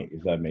checkpoint,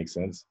 if that makes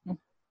sense.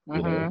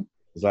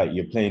 It's like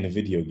you're playing a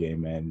video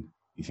game and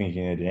you think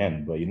you're near the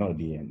end, but you're not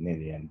near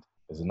the end.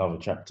 There's another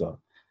chapter.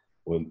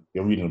 Or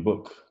you're reading a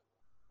book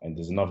and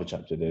there's another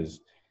chapter. There's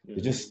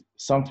just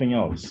something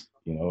else,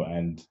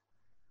 and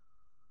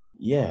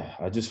yeah,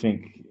 I just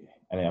think,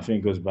 and I think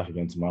it goes back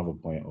again to my other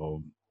point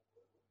of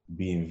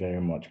being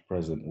very much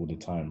present all the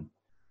time.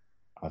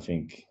 I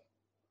think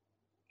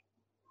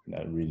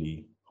that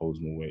really holds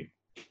more weight.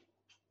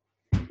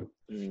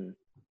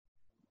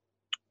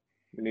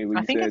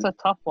 I think it's a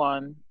tough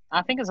one.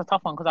 Because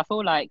I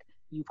feel like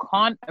you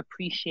can't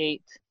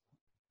appreciate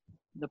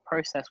the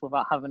process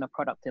without having a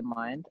product in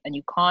mind, and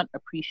you can't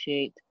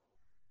appreciate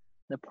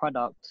the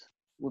product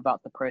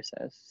without the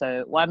process.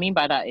 So what I mean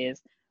by that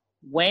is,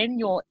 when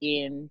you're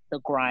in the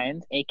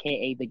grind,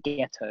 aka the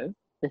ghetto,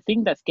 the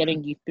thing that's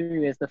getting you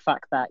through is the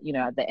fact that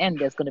at the end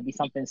there's going to be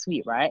something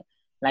sweet, right?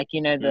 Like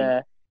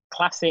the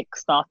classic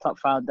startup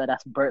founder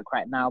that's broke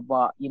right now,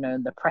 but you know,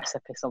 in the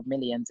precipice of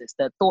millions. It's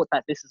the thought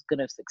that this is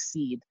gonna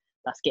succeed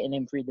that's getting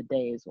him through the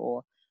days,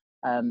 or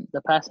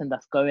the person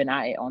that's going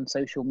at it on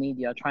social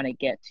media trying to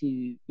get to,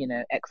 you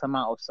know, X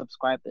amount of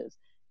subscribers.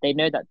 They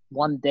know that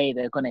one day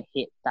they're gonna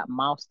hit that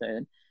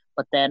milestone.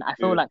 But then I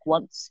feel like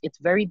once it's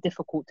very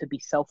difficult to be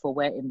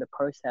self-aware in the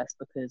process,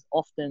 because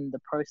often the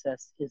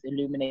process is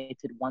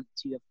illuminated once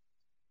you have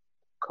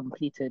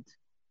completed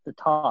the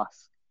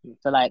task.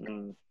 So like,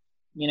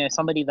 you know,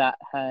 somebody that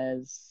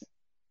has,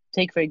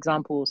 take for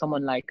example,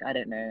 someone like, I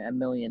don't know, a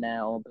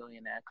millionaire or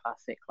billionaire,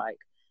 classic like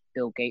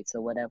Bill Gates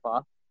or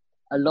whatever,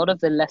 a lot of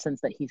the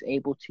lessons that he's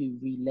able to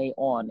relay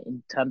on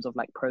in terms of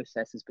like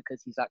process is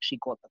because he's actually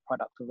got the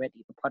product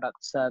already. The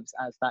product serves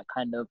as that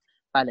kind of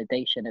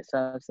validation. It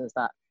serves as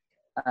that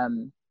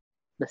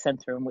the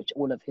center in which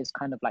all of his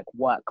kind of like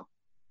work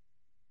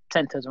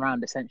centers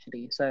around,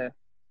 essentially. So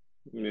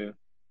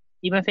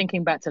even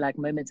thinking back to like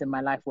moments in my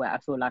life where I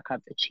feel like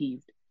I've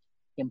achieved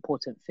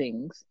important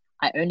things,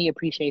 I only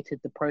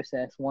appreciated the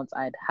process once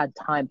I'd had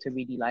time to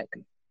really like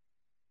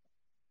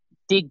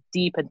dig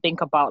deep and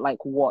think about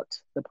like what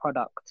the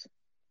product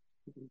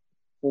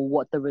or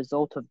what the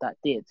result of that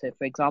did. So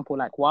for example,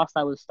 like whilst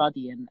I was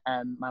studying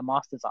my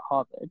master's at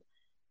Harvard,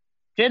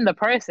 during the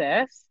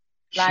process,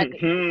 like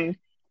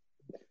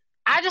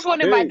I just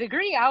wanted my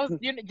degree. I was, do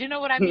you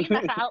know what I mean?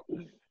 Like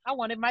I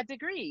wanted my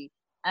degree.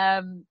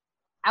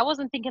 I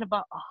wasn't thinking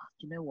about, oh,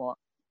 you know what?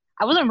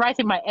 I wasn't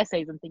writing my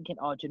essays and thinking,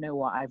 oh, do you know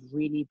what? I've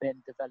really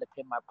been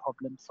developing my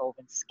problem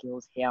solving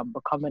skills here. I'm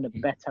becoming a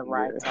better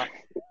writer.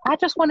 I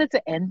just wanted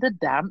to end the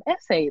damn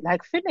essay,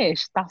 like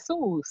finish. That's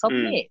all,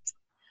 submit.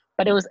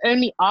 But it was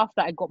only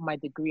after I got my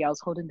degree, I was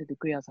holding the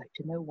degree, I was like,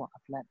 do you know what?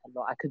 I've learned a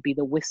lot. I could be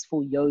the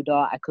wistful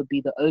Yoda. I could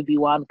be the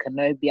Obi-Wan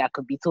Kenobi. I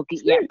could be talking,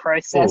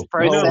 process.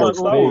 You know about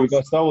Star Wars? We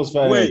got Star Wars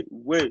fans.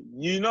 Wait.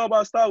 You know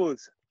about Star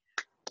Wars?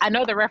 I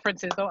know the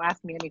references. Don't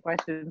ask me any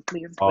questions,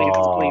 please. You've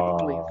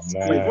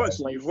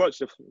watched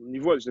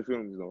the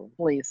films, though.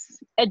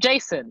 Please.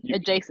 Adjacent.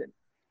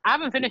 I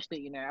haven't finished it,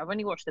 you know. I've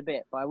only watched a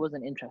bit, but I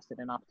wasn't interested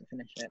enough to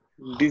finish it.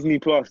 Disney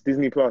Plus.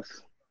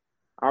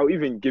 I'll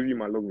even give you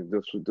my login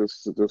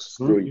just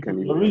so you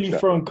can. You're really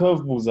throwing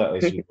curveballs at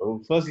us, you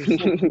know. First,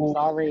 I'm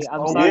sorry.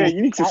 Yeah,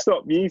 you need to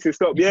stop.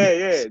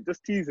 Yeah.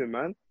 Just teasing,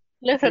 man.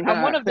 Listen,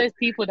 I'm one of those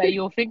people that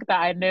you'll think that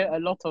I know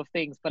a lot of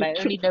things, but I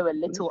only know a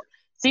little.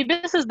 See,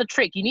 this is the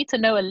trick. You need to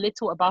know a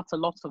little about a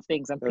lot of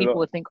things, and people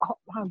will think, "Oh,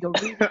 wow, you're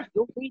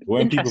really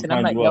interested."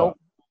 I'm like, "No."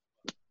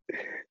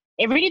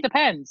 It really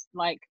depends.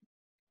 Like,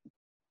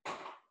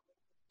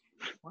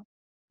 what?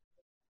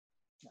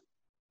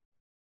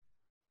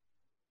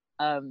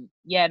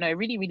 Yeah, no, it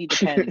really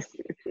depends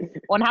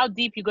on how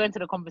deep you go into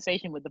the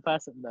conversation with the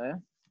person,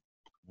 though.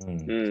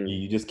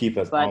 You just keep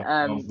us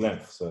arm's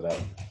length, so that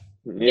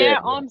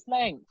arm's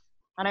length,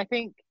 and I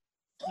think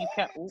you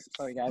can. Oh,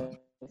 sorry, guys.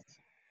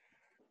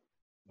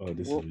 Oh,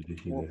 this is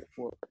ridiculous.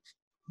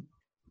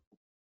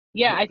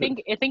 Yeah, I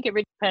think it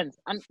really depends.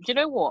 And do you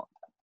know what?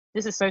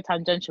 This is so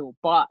tangential,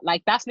 but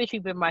like that's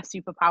literally been my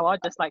superpower,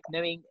 just like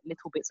knowing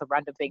little bits of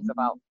random things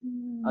about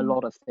a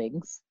lot of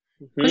things.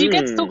 Because you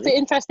get to talk to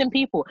interesting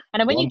people. And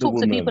then when you talk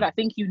to people that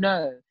think you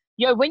know,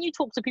 when you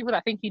talk to people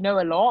that think you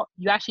know a lot,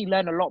 you actually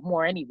learn a lot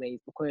more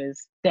anyways,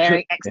 because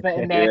they're expert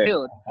in their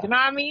field. Do you know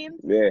what I mean?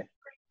 Yeah.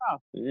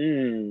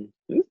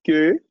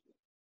 Okay.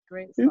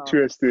 Great stuff.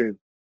 Interesting.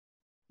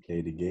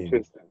 Okay, the game.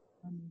 Interesting.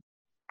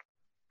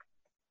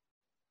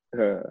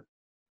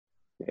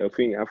 I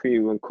think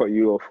even cut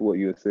you off what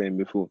you were saying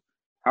before.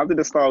 How did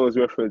the Star Wars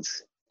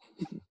reference?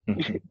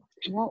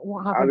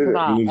 What happened to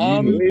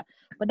that?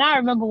 But now I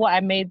remember what I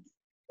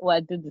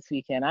did this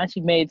weekend. I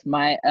actually made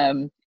my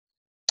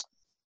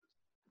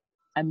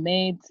I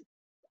made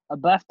a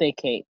birthday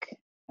cake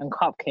and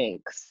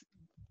cupcakes,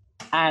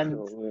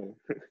 and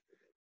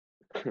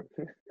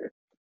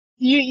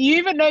you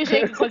even know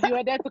Jake because you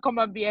were there to come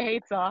and be a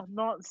hater.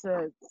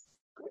 Nonsense.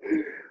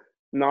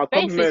 No, I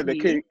complimented the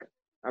cake.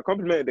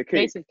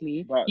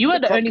 Basically, you were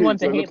the only one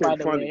to hate, by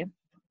the way.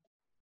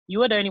 You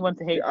were the only one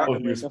to hate. You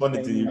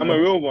responded to you. I'm a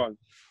real one.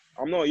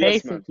 I'm not a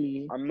yes man.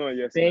 I'm not a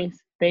yes man.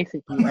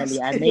 Basically,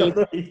 Ellie, I made.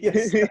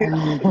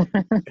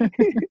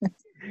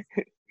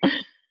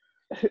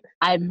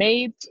 I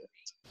made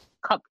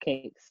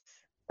cupcakes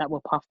that were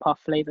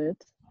puff flavored.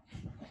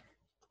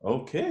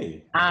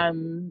 Okay.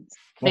 And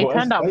they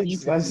turned out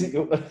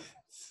beautiful.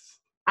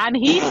 And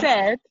he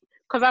said,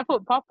 because I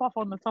put puff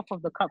on the top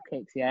of the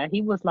cupcakes, yeah,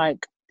 he was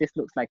like, "This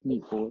looks like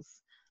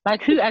meatballs."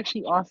 Like, who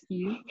actually asked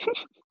you?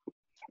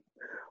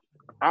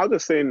 I'll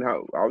just say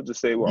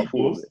what I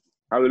thought of it.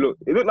 How it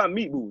looked. It looked like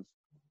meatballs.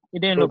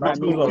 It didn't look like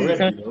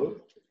meatballs.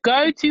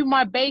 Go to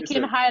my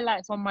baking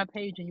highlights on my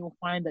page and you'll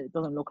find that it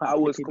doesn't look like I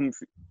was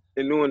confused.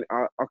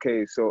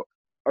 Okay, so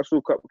I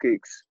saw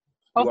cupcakes.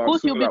 Of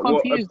course you'll be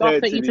confused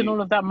after eating all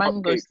of that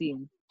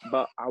mangosteen.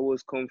 But I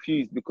was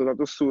confused because I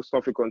just saw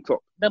something on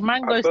top. The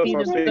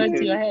mangosteen is going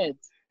to your head.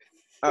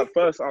 At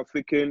first, I was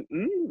thinking,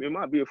 it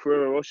might be a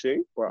Ferrero Rocher,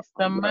 but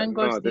the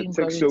mangosteen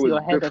goes to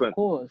your head, of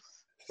course.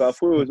 So I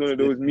thought it was one of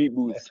those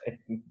meatballs.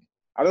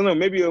 I don't know.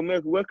 Maybe it'll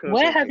make working. Or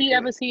Where have something, you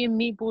ever innit? seen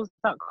meatballs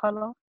that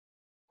color?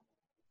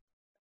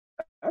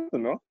 I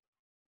don't know.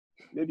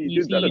 Maybe You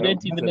you see, did. I you don't know.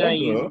 don't even I know. don't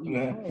You, know. you, Nah.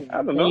 oh, I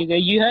don't there know. you go.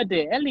 You heard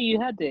it, Ellie. You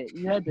heard it.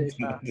 You heard it, I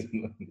sir. don't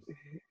know.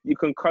 You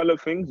can color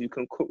things. You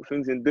can cook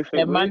things in The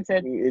different ways. man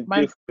said, In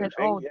 "Man different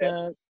said, oh, things.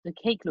 Yeah. the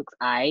cake looks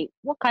aight.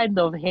 What kind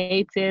of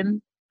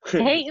hating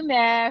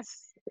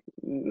ass?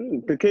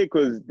 The cake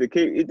was the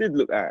cake. It did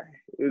look alright.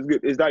 It was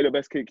good. Is that the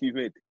best cake you've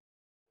made?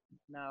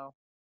 No,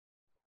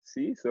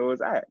 See, so it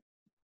was alright.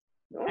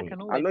 No, I can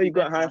I always know do you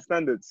got high better.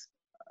 standards.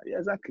 Yeah,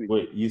 exactly.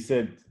 Wait, you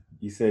said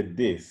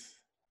this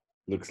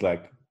looks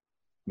like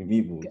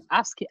meatballs,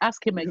 Ask him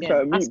It looks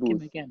again. like Ask him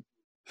meatballs. again.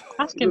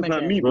 Ask It him looks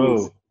like again.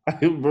 meatballs.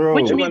 bro, bro,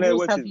 Which Everyone there meatballs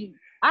have watching. you?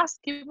 Ask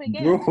him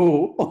again.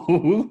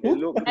 bro, It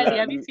looks Ellie, like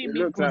have you seen it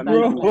looks meatballs like that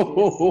look like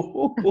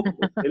bro.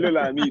 It look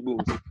like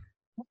meatballs.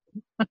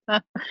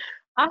 this?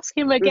 Ask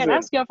him again. Listen,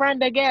 Ask your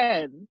friend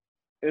again.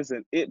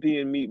 listen. It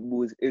being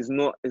meatballs is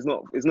not. It's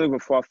not even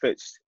far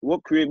fetched.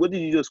 What did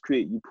you just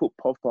create? You put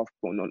puff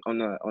on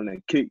a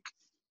cake.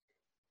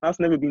 That's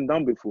never been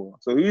done before.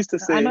 So who used to I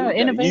say know, that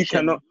you innovation.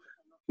 cannot?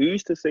 Who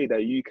used to say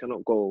that you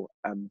cannot go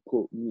and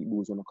put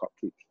meatballs on a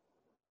cupcake?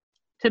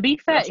 To be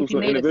fair, That's if you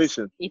also made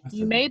innovation. if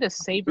you made a Made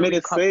savory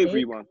a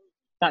savory cupcake, one.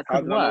 that How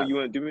could did I know work. you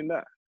weren't doing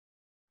that?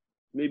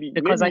 Maybe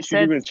Because you I should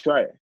said even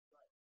try it.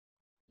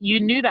 you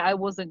knew that I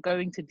wasn't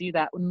going to do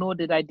that, nor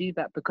did I do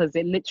that because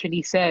it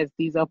literally says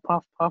these are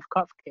puff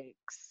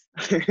cupcakes.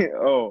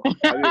 Oh,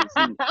 I didn't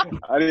see.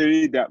 I didn't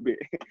read that bit.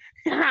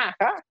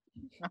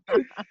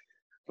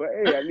 But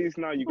hey, at least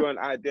now you got an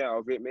idea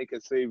of it. Make a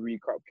savory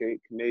cupcake.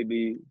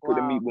 Maybe put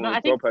the Wow. meatball No, on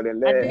I think top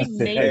and then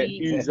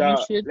maybe ooze you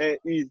out. should.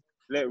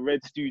 Let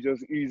red stew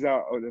just ooze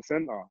out of the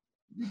center.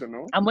 You don't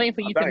know. I'm waiting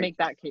for you to Thanks. make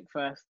that cake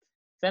first.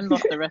 Send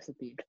us the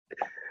recipe.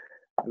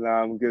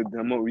 Nah, I'm good.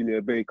 I'm not really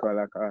a baker,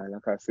 like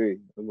I say.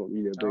 I'm not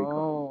really a baker.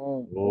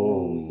 Oh,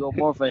 you're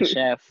more of a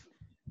chef.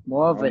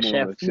 More of I'm a more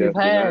chef. of a chef, you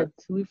know.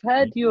 We've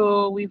heard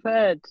you. We've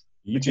heard.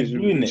 You've been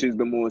doing Which it. is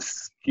the more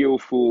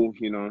skillful,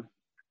 you know.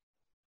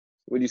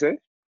 What do you say?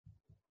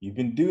 You've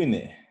been doing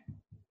it,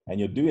 and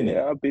you're doing it.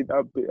 Yeah, I've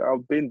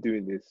been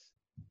doing this.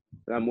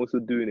 And I'm also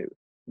doing it.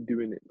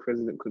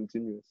 President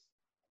continuous.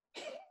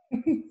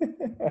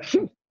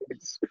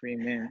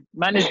 Screaming.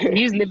 Man,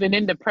 he's living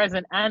in the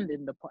present and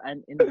in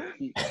the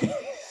future.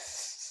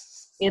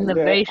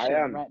 Innovation, I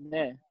am. right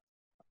there.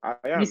 I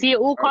am. You see, it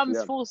all I actually comes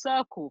am. full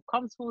circle.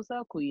 Comes full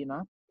circle, you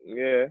know.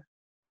 Yeah.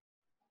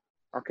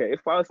 Okay,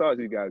 if I was to ask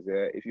you guys,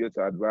 if you had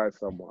to advise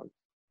someone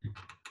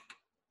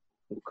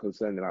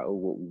concerning like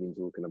what we've been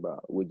talking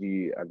about, would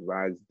you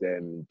advise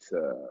them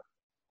to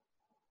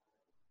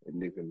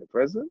live in the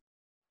present,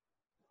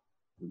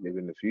 live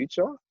in the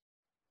future,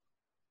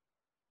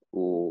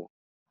 or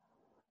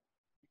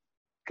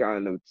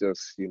kind of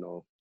just, do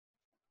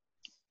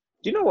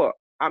you know what?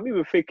 I'm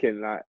even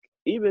thinking like,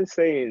 even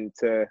saying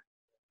to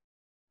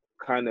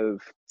kind of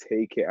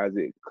take it as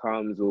it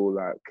comes or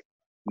like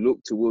look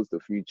towards the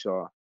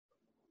future,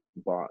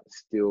 but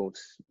still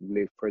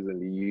live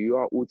presently, you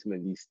are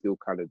ultimately still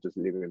kind of just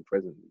living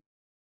presently,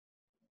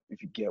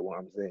 if you get what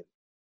I'm saying.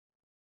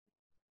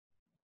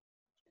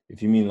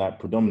 If you mean like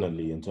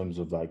predominantly in terms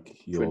of like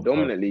your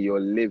Predominantly, you're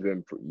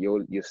living,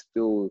 you're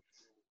still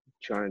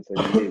trying to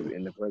live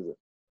in the present.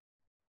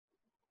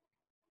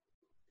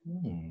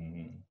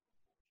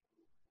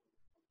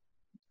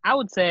 I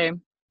would say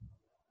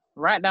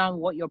write down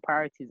what your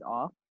priorities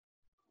are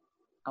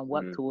and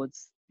work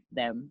towards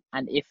them.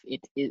 And if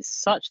it is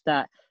such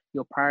that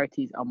your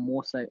priorities are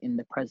more so in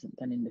the present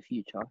than in the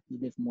future, you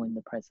live more in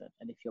the present.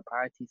 And if your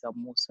priorities are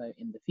more so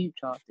in the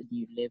future, then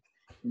you live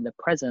in the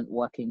present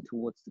working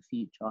towards the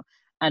future.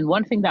 And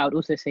one thing that I would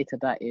also say to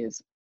that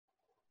is,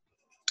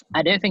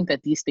 I don't think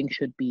that these things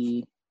should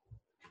be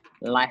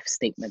life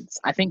statements.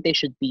 I think they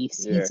should be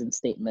season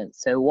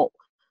statements. So what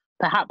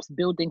perhaps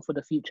building for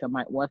the future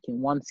might work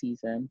in one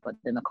season, but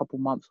then a couple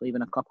months or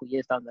even a couple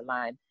years down the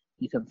line,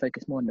 you can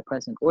focus more on the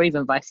present, or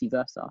even vice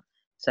versa.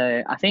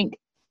 So I think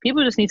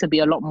people just need to be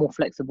a lot more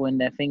flexible in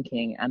their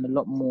thinking and a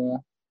lot more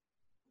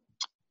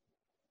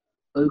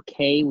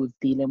okay with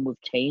dealing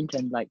with change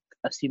and like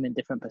assuming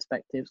different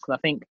perspectives. Because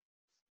I think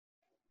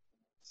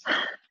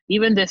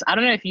even this, I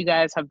don't know if you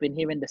guys have been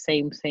hearing the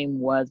same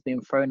words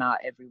being thrown out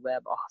everywhere,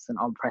 but it's an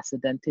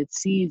unprecedented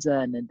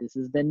season and this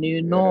is the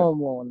new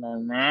normal.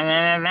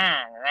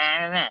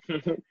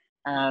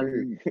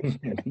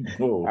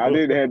 I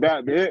didn't hear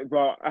that bit,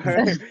 but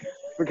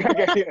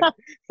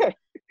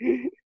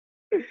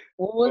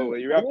were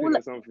you rapping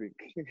or something?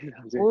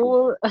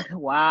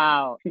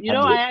 Wow. You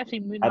know, I actually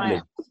moved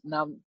my...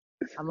 No,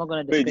 I'm not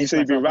gonna disgrace Wait, you say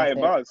you've been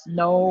writing bars?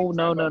 No. I'm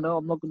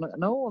not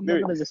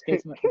gonna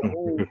disgrace my...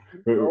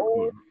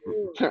 No.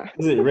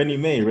 Is it Rennie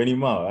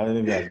Ma? I don't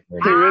think that's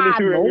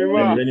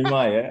Rennie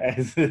Ma,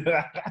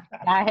 yeah.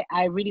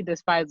 I really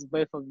despise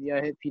both of you.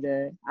 I hope you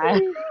know.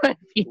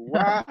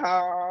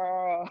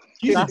 Wow.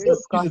 That's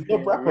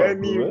disgusting.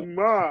 Rennie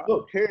Ma.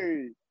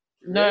 Hey.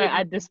 No,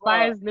 I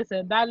despise.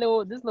 Listen,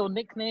 this little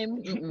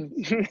nickname.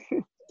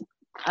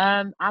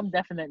 I'm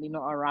definitely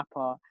not a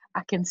rapper.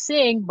 I can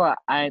sing, but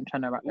I ain't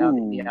trying to be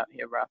Ooh, out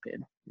here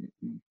rapping.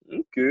 Mm-mm.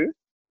 okay.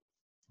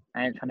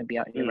 I ain't trying to be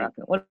out here Mm.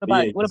 rapping. What But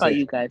yeah, about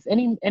you guys?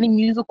 Any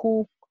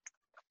musical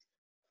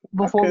I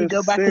before we can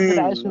go back into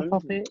the actual sing.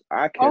 topic?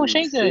 I Oh, can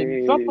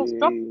Shagan, drop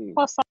sing.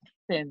 us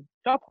something.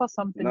 Drop us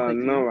something No,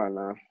 quickly. not right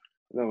now.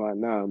 Not right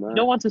now, You man.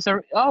 don't want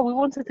to we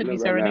wanted to be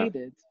Not right now.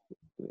 serenaded.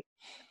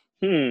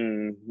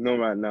 Not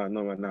right now.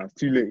 Not right now. It's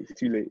too late. It's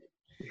too late.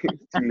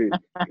 It's too late.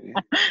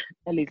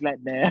 Ellie's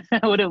like, there.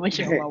 I wouldn't wish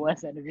it on my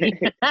worst enemy.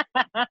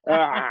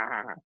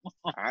 I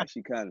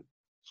actually can.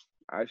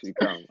 I actually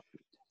can.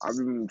 I've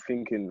been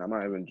thinking I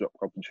might even drop a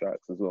couple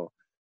tracks as well.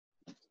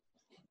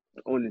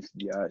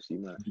 Honestly, actually,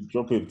 man. you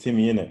drop it with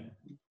Timmy in it.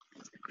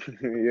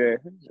 Yeah,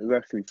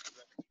 exactly.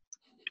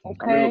 I'm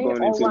even Okay,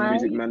 going all into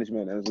music right.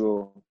 management as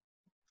well.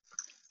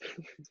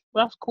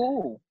 That's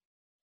cool.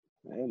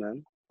 Yeah,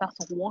 man. That's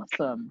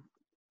awesome.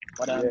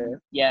 But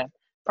Yeah.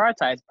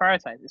 prioritize.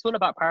 It's all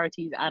about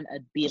priorities and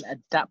being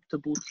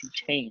adaptable to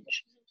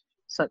change.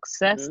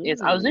 Success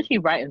is. I was literally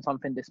writing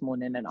something this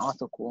morning, an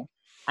article,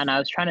 and I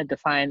was trying to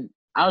define.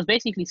 I was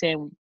basically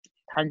saying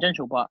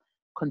tangential, but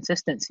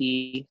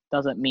consistency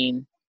doesn't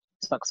mean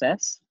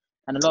success.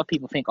 And a lot of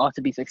people think, oh,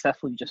 to be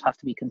successful, you just have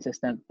to be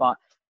consistent. But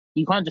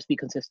you can't just be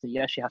consistent.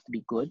 You actually have to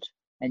be good,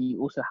 and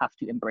you also have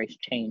to embrace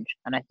change.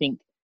 And I think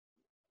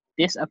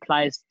this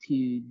applies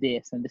to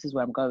this, and this is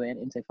where I'm going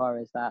insofar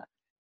as that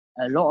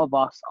a lot of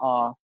us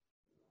are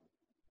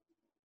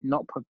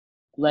not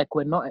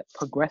we're not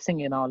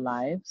progressing in our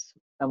lives,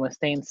 and we're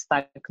staying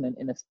stagnant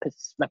in a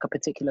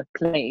particular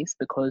place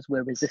because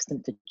we're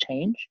resistant to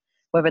change,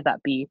 whether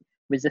that be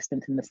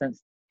resistant in the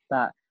sense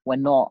that we're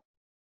not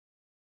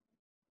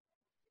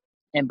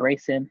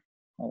embracing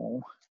or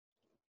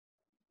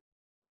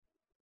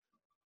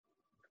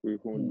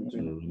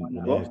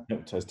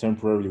Has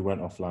temporarily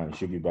went offline.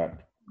 She'll be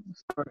back.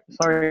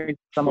 sorry,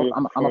 I'm a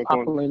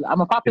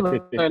popular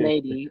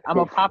lady. I'm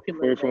a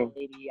popular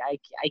lady. I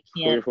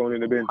can't.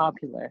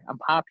 I'm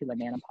popular,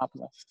 man. I'm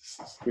popular.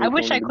 I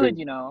wish I could,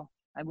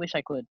 I wish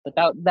I could, but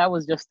that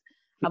was just.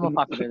 I'm a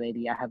popular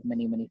lady. I have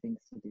many things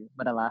to do,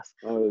 but alas.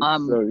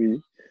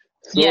 Sorry.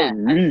 Yeah,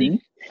 I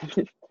think.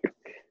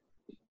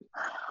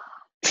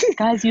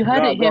 Guys, you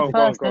heard it here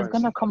first. There's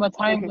gonna come a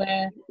time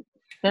where.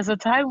 There's a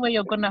time where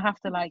you're gonna have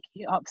to like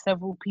hit up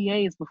several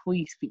PAs before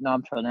you speak. No,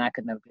 I'm trolling. I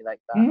could never be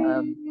like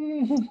that.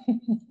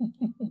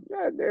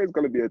 Yeah, there's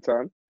gonna be a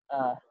time.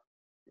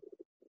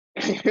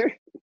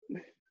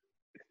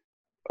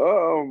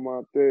 Oh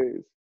my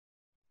days.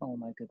 Oh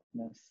my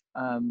goodness.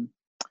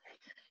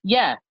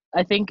 Yeah,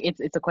 I think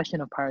it's a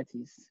question of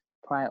priorities.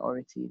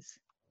 It's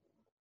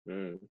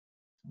a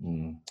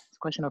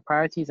question of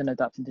priorities and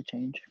adapting to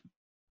change.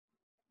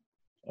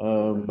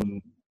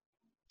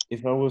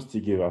 If I was to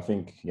give, I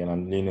think again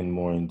I'm leaning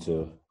more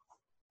into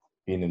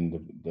being in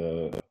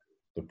the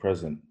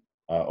present.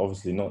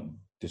 Obviously, not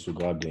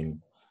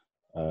disregarding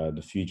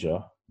the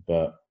future,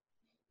 but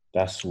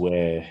that's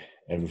where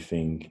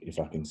everything, if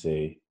I can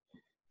say,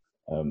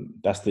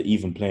 that's the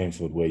even playing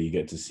field where you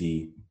get to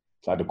see,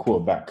 it's like the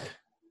quarterback,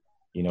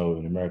 in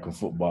American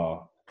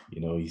football,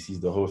 he sees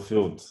the whole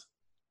field.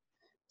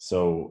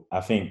 So I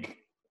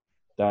think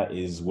that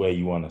is where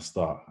you want to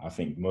start. I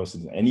think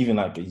and even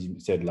like you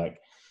said,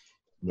 like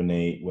when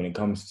it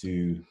comes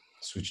to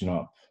switching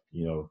up,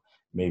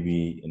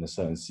 maybe in a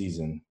certain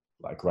season,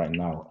 like right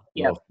now,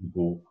 a lot of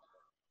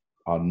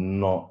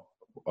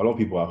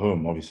people are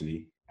home,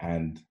 obviously,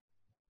 and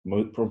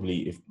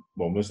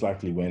most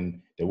likely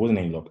when there wasn't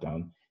any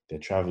lockdown, they're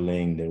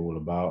traveling, they're all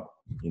about,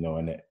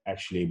 and they're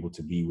actually able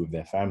to be with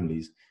their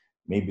families.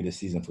 Maybe the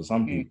season for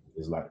some people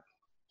is like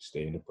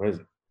stay in the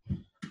present.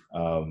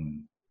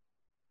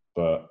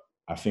 But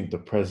I think the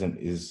present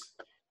is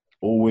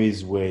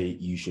always where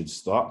you should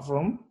start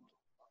from,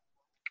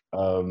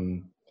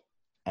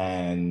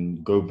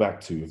 and go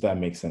back to, if that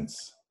makes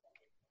sense.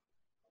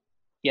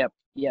 Yep.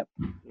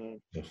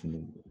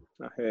 Definitely.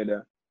 I heard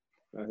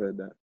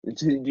that.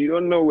 You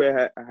don't know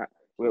where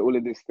all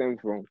of this stems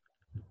from.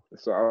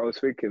 So I was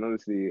thinking,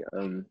 honestly,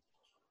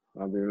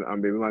 I've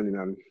been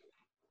running,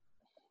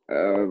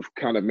 I've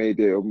kind of made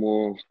it a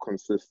more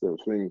consistent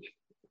thing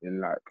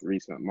in like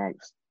recent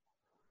months.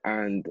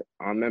 And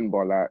I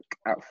remember, like,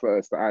 at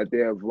first, the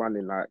idea of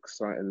running like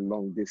certain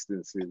long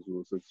distances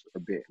was just a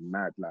bit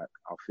mad. Like,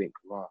 I think,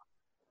 wow,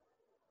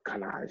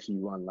 can I actually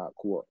run like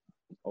what,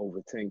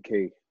 over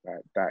 10K?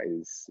 Like,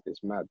 it's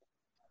mad.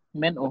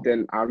 Mental. But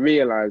then I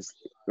realized,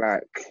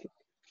 like,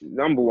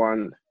 number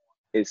one,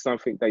 it's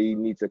something that you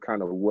need to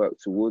kind of work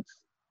towards.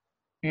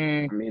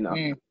 Like,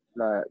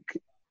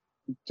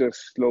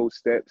 just slow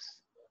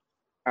steps.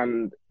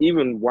 And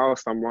even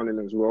whilst I'm running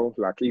as well,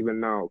 like even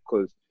now,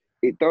 because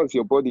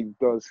your body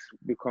does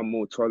become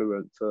more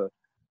tolerant to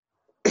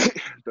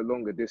the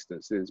longer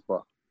distances,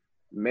 but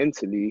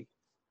mentally,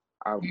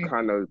 I've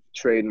kind of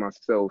trained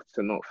myself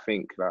to not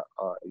think that,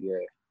 I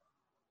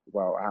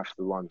have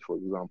to run, for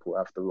example, I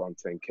have to run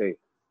 10K.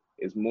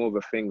 It's more of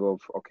a thing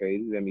of,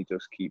 okay, let me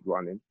just keep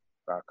running.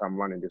 Like, I'm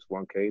running this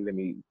 1K, let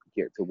me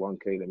get to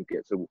 1K, let me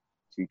get to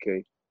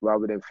 2K,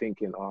 rather than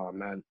thinking, oh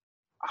man,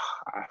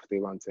 I have to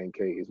run 10K.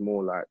 It's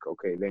more like,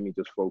 okay, let me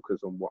just focus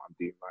on what I'm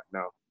doing right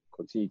now,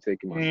 continue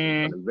taking my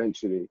steps,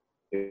 and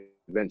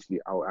eventually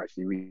I'll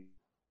actually reach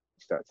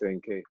that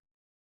 10K.